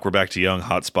Spock. We're back to young,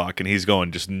 hot Spock. And he's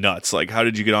going just nuts. Like, how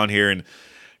did you get on here? And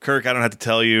Kirk, I don't have to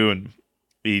tell you. And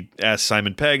he asks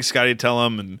Simon Pegg, Scotty to tell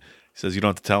him. And he says, you don't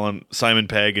have to tell him. Simon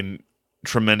Pegg, in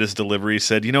tremendous delivery,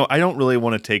 said, I don't really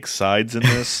want to take sides in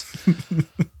this.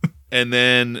 And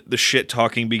then the shit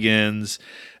talking begins.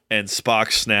 And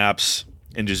Spock snaps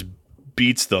and just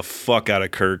beats the fuck out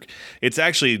of Kirk. It's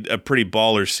actually a pretty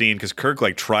baller scene because Kirk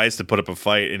like tries to put up a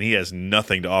fight and he has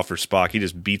nothing to offer Spock. He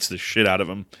just beats the shit out of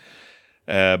him.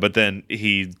 But then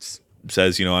he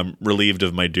says, I'm relieved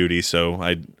of my duty,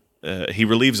 so he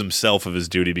relieves himself of his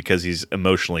duty because he's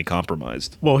emotionally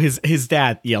compromised. Well, his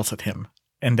dad yells at him,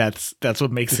 and that's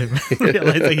what makes him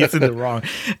realize that he's in the wrong.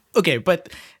 Okay, but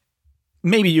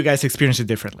maybe you guys experience it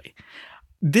differently.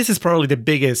 This is probably the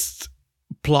biggest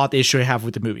plot issue I have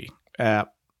with the movie.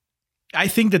 I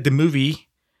think that the movie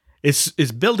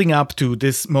is building up to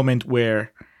this moment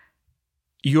where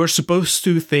you're supposed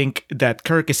to think that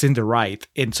Kirk is in the right,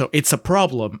 and so it's a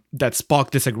problem that Spock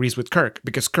disagrees with Kirk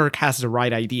because Kirk has the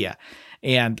right idea.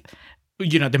 And,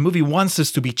 the movie wants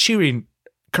us to be cheering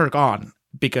Kirk on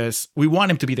because we want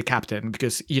him to be the captain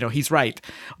because, he's right.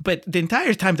 But the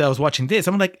entire time that I was watching this,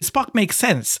 I'm like, Spock makes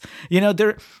sense.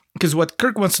 Because what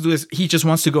Kirk wants to do is he just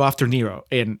wants to go after Nero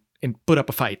and put up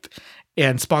a fight.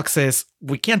 And Spock says,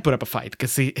 we can't put up a fight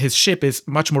because his ship is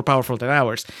much more powerful than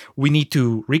ours. We need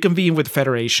to reconvene with the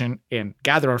Federation and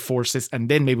gather our forces, and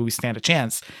then maybe we stand a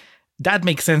chance. That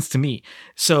makes sense to me.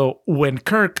 So when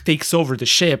Kirk takes over the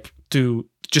ship to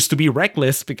be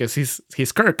reckless because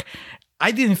he's Kirk,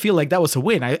 I didn't feel like that was a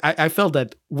win. I felt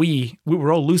that we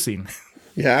were all losing.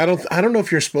 Yeah, I don't know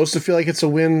if you're supposed to feel like it's a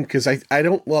win because I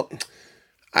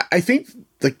think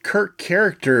the Kirk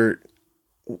character,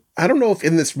 I don't know if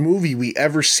in this movie we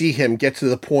ever see him get to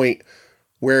the point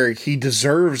where he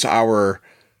deserves our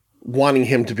wanting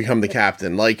him to become the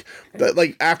captain. Like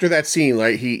after that scene,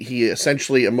 like he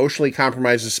essentially emotionally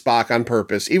compromises Spock on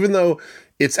purpose, even though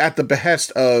it's at the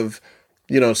behest of,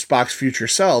 Spock's future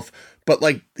self. But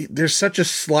like, there's such a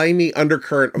slimy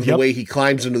undercurrent of the way he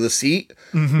climbs into the seat.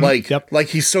 Mm-hmm. Like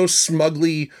he's so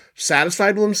smugly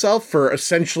satisfied with himself for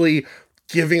essentially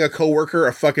giving a coworker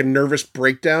a fucking nervous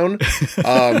breakdown.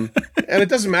 And it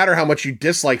doesn't matter how much you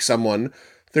dislike someone.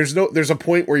 There's a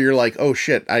point where you're like, oh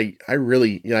shit, I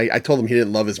really, I told him he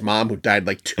didn't love his mom who died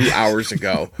like 2 hours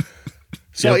ago.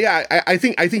 So I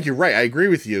think you're right. I agree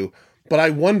with you, but I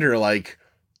wonder like,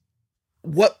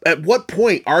 at what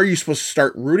point are you supposed to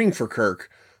start rooting for Kirk?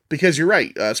 Because you're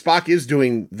right. Spock is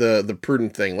doing the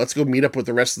prudent thing. Let's go meet up with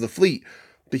the rest of the fleet.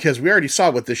 Because we already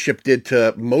saw what this ship did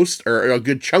to most or a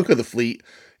good chunk of the fleet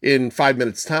in 5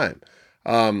 minutes time.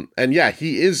 And yeah,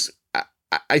 he is.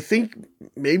 I think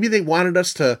maybe they wanted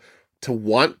us to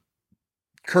want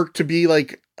Kirk to be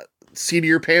like seat of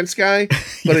your pants guy,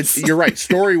 but yes. You're right.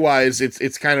 Story wise,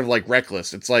 it's kind of like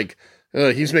reckless. It's like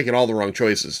he's making all the wrong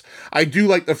choices. I do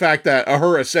like the fact that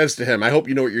Uhura says to him, "I hope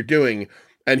you know what you're doing,"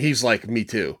 and he's like, "Me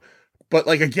too." But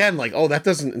like again, like that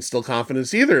doesn't instill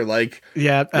confidence either. Like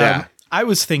yeah. I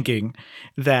was thinking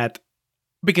that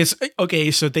because,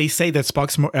 so they say that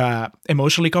Spock's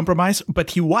emotionally compromised,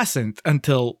 but he wasn't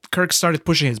until Kirk started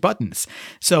pushing his buttons.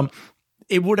 So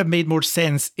it would have made more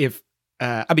sense if,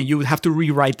 you would have to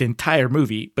rewrite the entire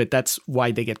movie, but that's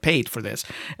why they get paid for this.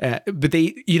 But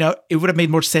it would have made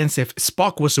more sense if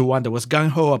Spock was the one that was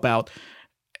gung-ho about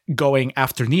going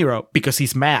after Nero because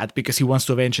he's mad because he wants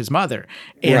to avenge his mother,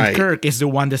 and right. Kirk is the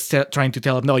one that's trying to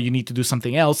tell him, no, you need to do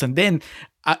something else. And then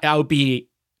I would be,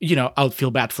 I would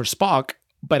feel bad for Spock,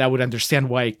 but I would understand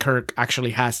why Kirk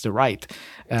actually has the right.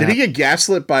 Did he get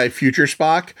gaslit by future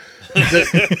Spock?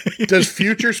 Does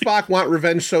future Spock want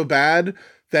revenge so bad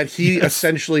that he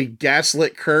essentially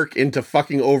gaslit Kirk into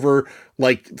fucking over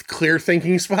like clear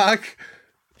thinking Spock?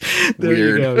 There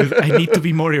Weird. You go. I need to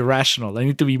be more irrational. I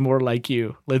need to be more like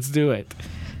you. Let's do it.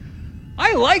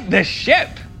 I like this ship.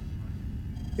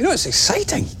 It's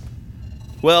exciting.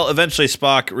 Well, eventually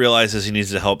Spock realizes he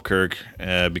needs to help Kirk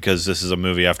because this is a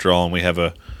movie after all, and we have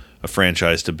a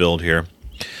franchise to build here.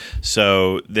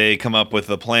 So they come up with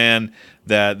a plan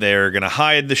that they're going to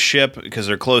hide the ship because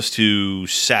they're close to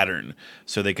Saturn.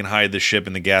 So they can hide the ship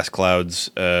in the gas clouds,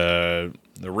 the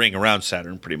ring around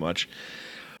Saturn pretty much.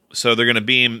 So they're going to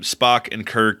beam Spock and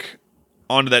Kirk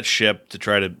onto that ship to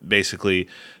try to basically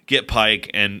get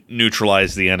Pike and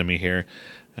neutralize the enemy here.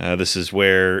 This is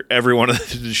where everyone on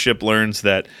the ship learns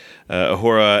that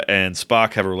Uhura and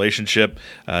Spock have a relationship.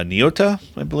 Nyota,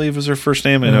 I believe, is her first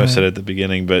name. I know I said it at the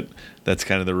beginning, but that's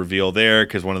kind of the reveal there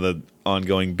because one of the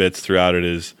ongoing bits throughout it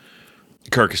is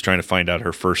Kirk is trying to find out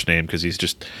her first name because he's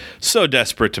just so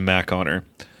desperate to mac on her.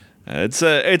 It's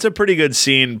a pretty good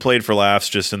scene, played for laughs,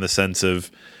 just in the sense of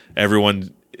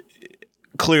everyone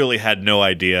clearly had no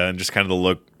idea, and just kind of the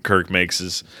look Kirk makes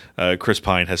is Chris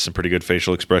Pine has some pretty good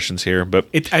facial expressions here. But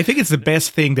I think it's the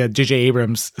best thing that J.J.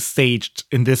 Abrams staged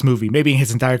in this movie, maybe in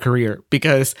his entire career,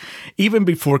 because even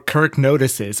before Kirk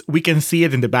notices, we can see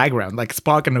it in the background, like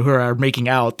Spock and Uhura are making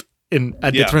out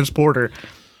at the transporter.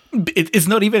 it's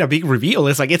not even a big reveal.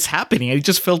 It's like it's happening. It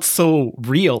just felt so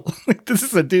real. Like, this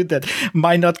is a dude that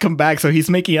might not come back, so he's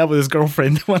making out with his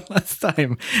girlfriend one last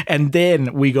time, and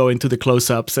then we go into the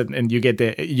close-ups, and you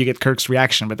get Kirk's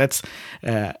reaction. But that's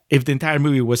if the entire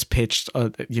movie was pitched,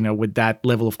 with that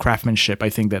level of craftsmanship, I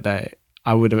think that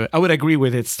I would agree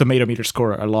with its tomato meter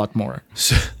score a lot more.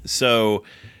 So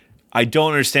I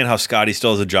don't understand how Scotty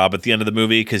still has a job at the end of the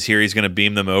movie, because here he's going to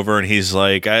beam them over, and he's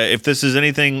like, if this is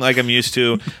anything like I'm used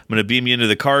to, I'm going to beam you into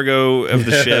the cargo of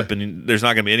the ship, and there's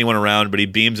not going to be anyone around, but he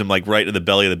beams them like right to the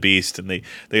belly of the beast, and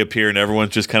they appear, and everyone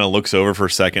just kind of looks over for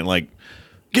a second like,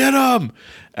 get him!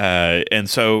 And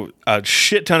so a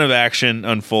shit ton of action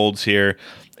unfolds here.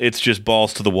 It's just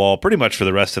balls to the wall pretty much for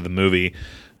the rest of the movie.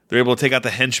 They're able to take out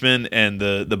the henchman and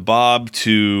the Bob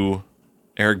to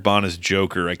Eric Bana's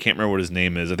Joker. I can't remember what his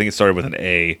name is. I think it started with an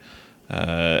A.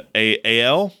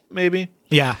 A-L, maybe?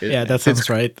 Yeah, that sounds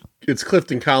right. It's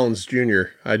Clifton Collins Jr.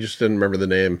 I just didn't remember the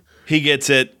name. He gets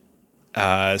it.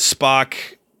 Spock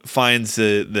finds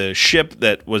the ship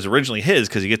that was originally his,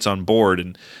 because he gets on board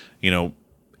and,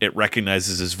 it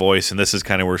recognizes his voice. And this is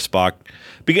kind of where Spock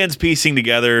begins piecing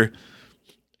together.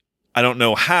 I don't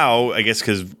know how, I guess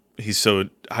because he's so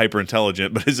hyper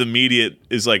intelligent, but his immediate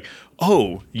is like,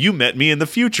 oh, you met me in the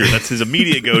future. That's his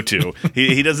immediate go-to.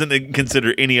 He doesn't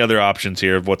consider any other options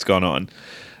here of what's gone on.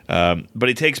 But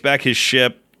he takes back his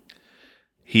ship.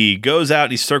 He goes out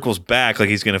and he circles back like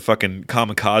he's going to fucking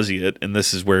kamikaze it. And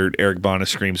this is where Eric Bana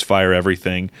screams, fire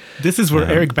everything. This is where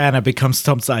Eric Bana becomes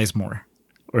Tom Sizemore,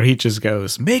 where he just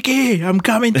goes, Mickey, I'm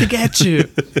coming to get you.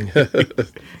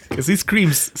 Because he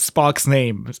screams Spock's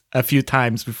name a few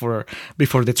times before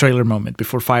the trailer moment,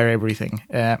 before fire everything.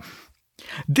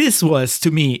 This was,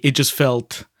 to me, it just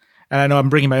felt, and I know I'm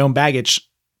bringing my own baggage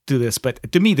to this,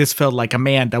 but to me, this felt like a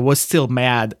man that was still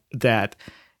mad that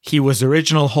he was the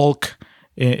original Hulk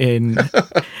in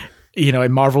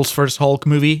in Marvel's first Hulk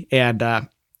movie, and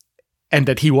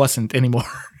that he wasn't anymore.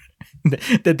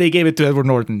 That they gave it to Edward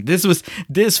Norton.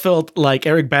 This felt like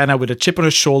Eric Bana with a chip on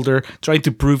his shoulder, trying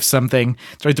to prove something,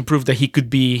 trying to prove that he could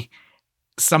be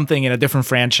something in a different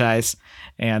franchise.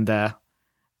 And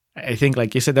I think,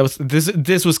 like you said,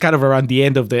 this was kind of around the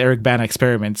end of the Eric Bana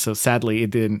experiment. So sadly,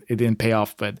 it didn't pay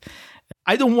off. But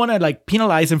I don't want to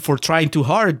penalize him for trying too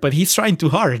hard, but he's trying too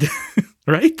hard,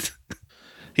 right?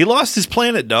 He lost his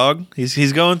planet, dog.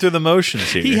 He's going through the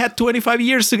motions here. He had 25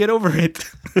 years to get over it.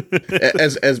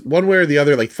 as one way or the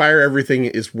other, fire everything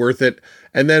is worth it.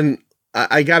 And then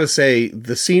I gotta say,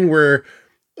 the scene where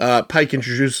Pike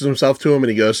introduces himself to him and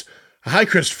he goes, "Hi,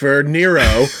 Christopher,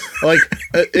 Nero."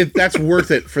 That's worth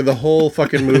it for the whole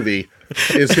fucking movie.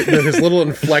 Is his little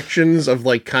inflections of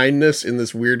kindness in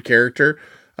this weird character.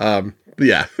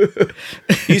 Yeah.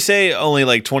 You say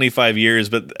only 25 years,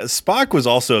 but Spock was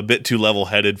also a bit too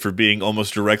level-headed for being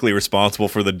almost directly responsible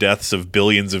for the deaths of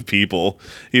billions of people.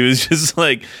 He was just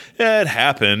like, it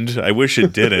happened. I wish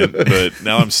it didn't, but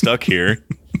now I'm stuck here.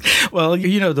 Well,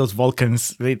 those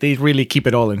Vulcans, they really keep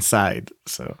it all inside.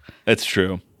 So that's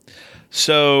true.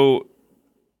 So,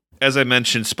 as I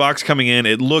mentioned, Spock's coming in.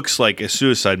 It looks like a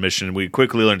suicide mission. We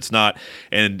quickly learn it's not.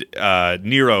 And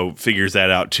Nero figures that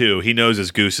out, too. He knows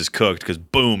his goose is cooked because,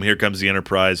 boom, here comes the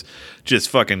Enterprise. Just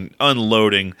fucking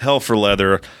unloading hell for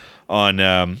leather on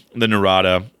the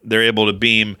Narada. They're able to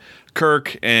beam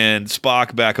Kirk and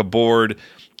Spock back aboard.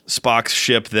 Spock's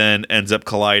ship then ends up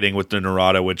colliding with the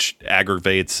Narada, which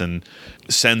aggravates and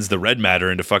sends the red matter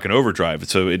into fucking overdrive.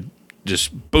 So it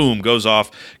just boom goes off,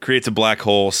 creates a black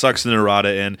hole, sucks the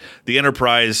Narada in. The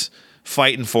Enterprise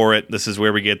fighting for it. This is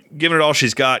where we get "Giving it all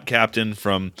she's got, Captain"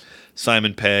 from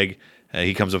Simon Pegg.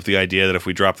 He comes up with the idea that if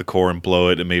we drop the core and blow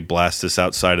it, it may blast us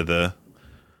outside of the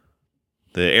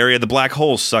area the black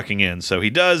hole's sucking in. So he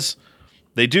does.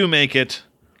 They do make it.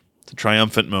 It's a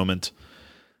triumphant moment.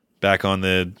 Back on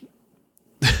the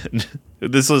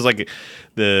this was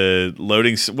the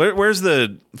loading. Where's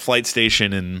the flight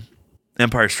station in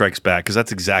Empire Strikes Back? Because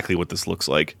that's exactly what this looks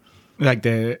like. Like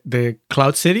the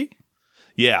Cloud City?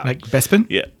 Yeah. Like Bespin?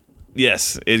 Yeah.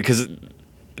 Yes. Because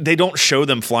they don't show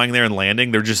them flying there and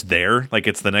landing. They're just there. Like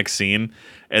it's the next scene.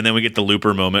 And then we get the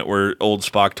Looper moment where old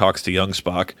Spock talks to young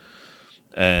Spock.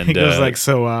 And he goes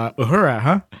Uhura,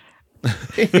 huh?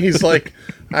 He's like,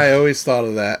 I always thought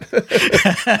of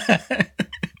that.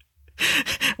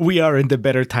 We are in the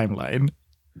better timeline.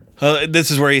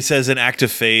 This is where he says, "An act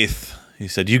of faith." He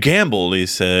said, "You gambled." He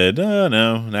said, "Oh,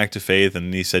 no, an act of faith."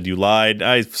 And he said, "You lied."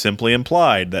 "I simply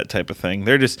implied," that type of thing.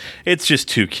 It's just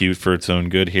too cute for its own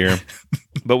good here.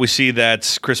 But we see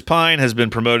that Chris Pine has been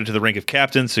promoted to the rank of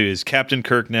captain. So he's Captain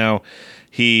Kirk now.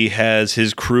 He has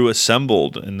his crew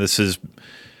assembled. And this is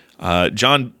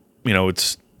John,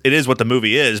 it's it is what the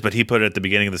movie is, but he put it at the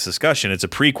beginning of this discussion. It's a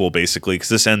prequel, basically, because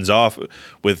this ends off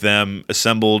with them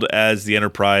assembled as the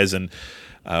Enterprise, and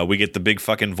we get the big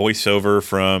fucking voiceover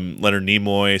from Leonard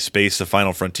Nimoy, Space, the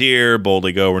Final Frontier,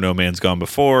 boldly go where no man's gone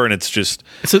before, and it's just...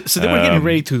 So they were getting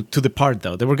ready to depart,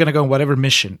 though. They were going to go on whatever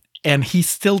mission, and he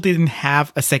still didn't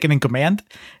have a second in command.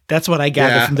 That's what I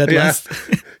gathered from that last...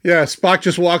 Yeah, Spock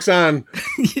just walks on.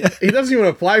 Yeah. He doesn't even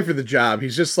apply for the job.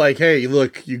 He's just like, hey,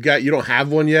 look, you don't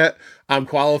have one yet. I'm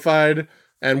qualified,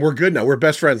 and we're good now. We're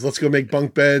best friends. Let's go make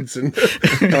bunk beds and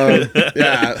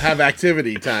have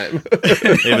activity time.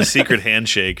 They have a secret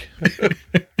handshake.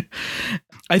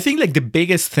 I think like the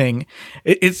biggest thing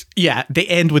is, they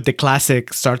end with the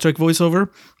classic Star Trek voiceover,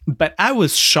 but I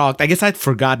was shocked. I guess I'd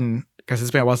forgotten, because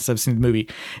it's been a while since I've seen the movie,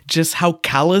 just how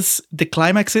callous the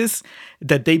climax is,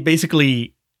 that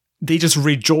they just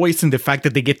rejoice in the fact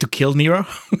that they get to kill Nero,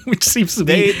 which seems to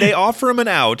be... They offer him an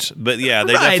out, but yeah,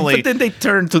 they definitely... But then they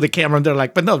turn to the camera and they're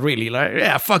like, but not really. Like,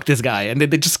 yeah, fuck this guy. And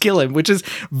then they just kill him, which is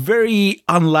very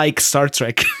unlike Star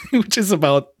Trek, which is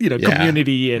about,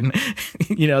 community and,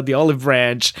 the olive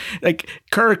branch. Like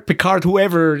Kirk, Picard,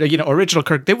 whoever, original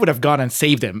Kirk, they would have gone and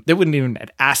saved him. They wouldn't even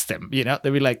have asked them, They'd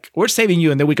be like, we're saving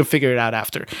you and then we can figure it out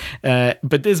after.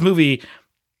 But this movie...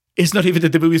 It's not even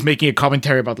that the movie's making a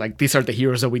commentary about like these are the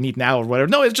heroes that we need now or whatever.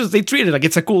 No, it's just they treat it like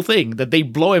it's a cool thing that they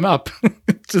blow him up.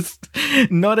 Just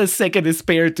not a second is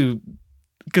spared to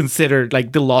consider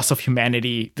like the loss of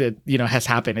humanity that has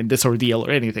happened in this ordeal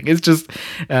or anything. It's just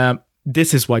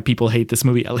this is why people hate this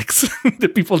movie, Alex. The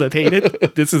people that hate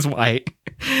it, this is why,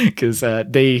 because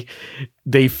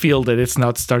they feel that it's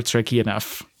not Star Trek-y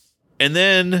enough. And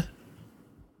then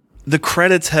the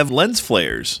credits have lens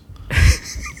flares.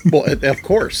 Well, of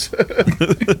course.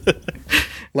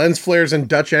 Lens flares and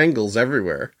Dutch angles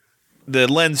everywhere.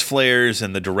 The lens flares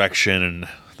and the direction and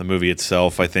the movie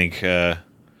itself, I think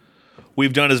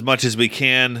we've done as much as we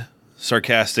can,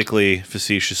 sarcastically,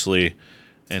 facetiously,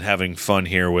 and having fun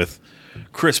here with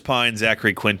Chris Pine,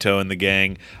 Zachary Quinto, and the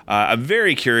gang. I'm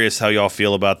very curious how y'all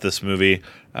feel about this movie,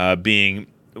 being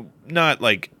not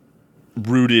like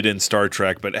rooted in Star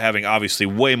Trek, but having obviously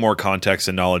way more context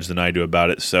and knowledge than I do about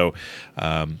it. So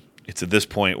it's at this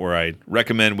point where I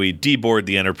recommend we deboard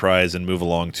the Enterprise and move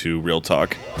along to real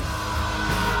talk.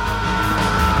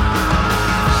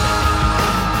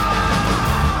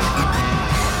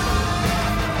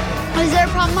 Is there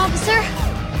a problem, officer?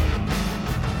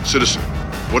 Citizen,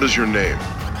 what is your name?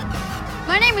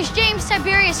 My name is James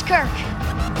Tiberius Kirk.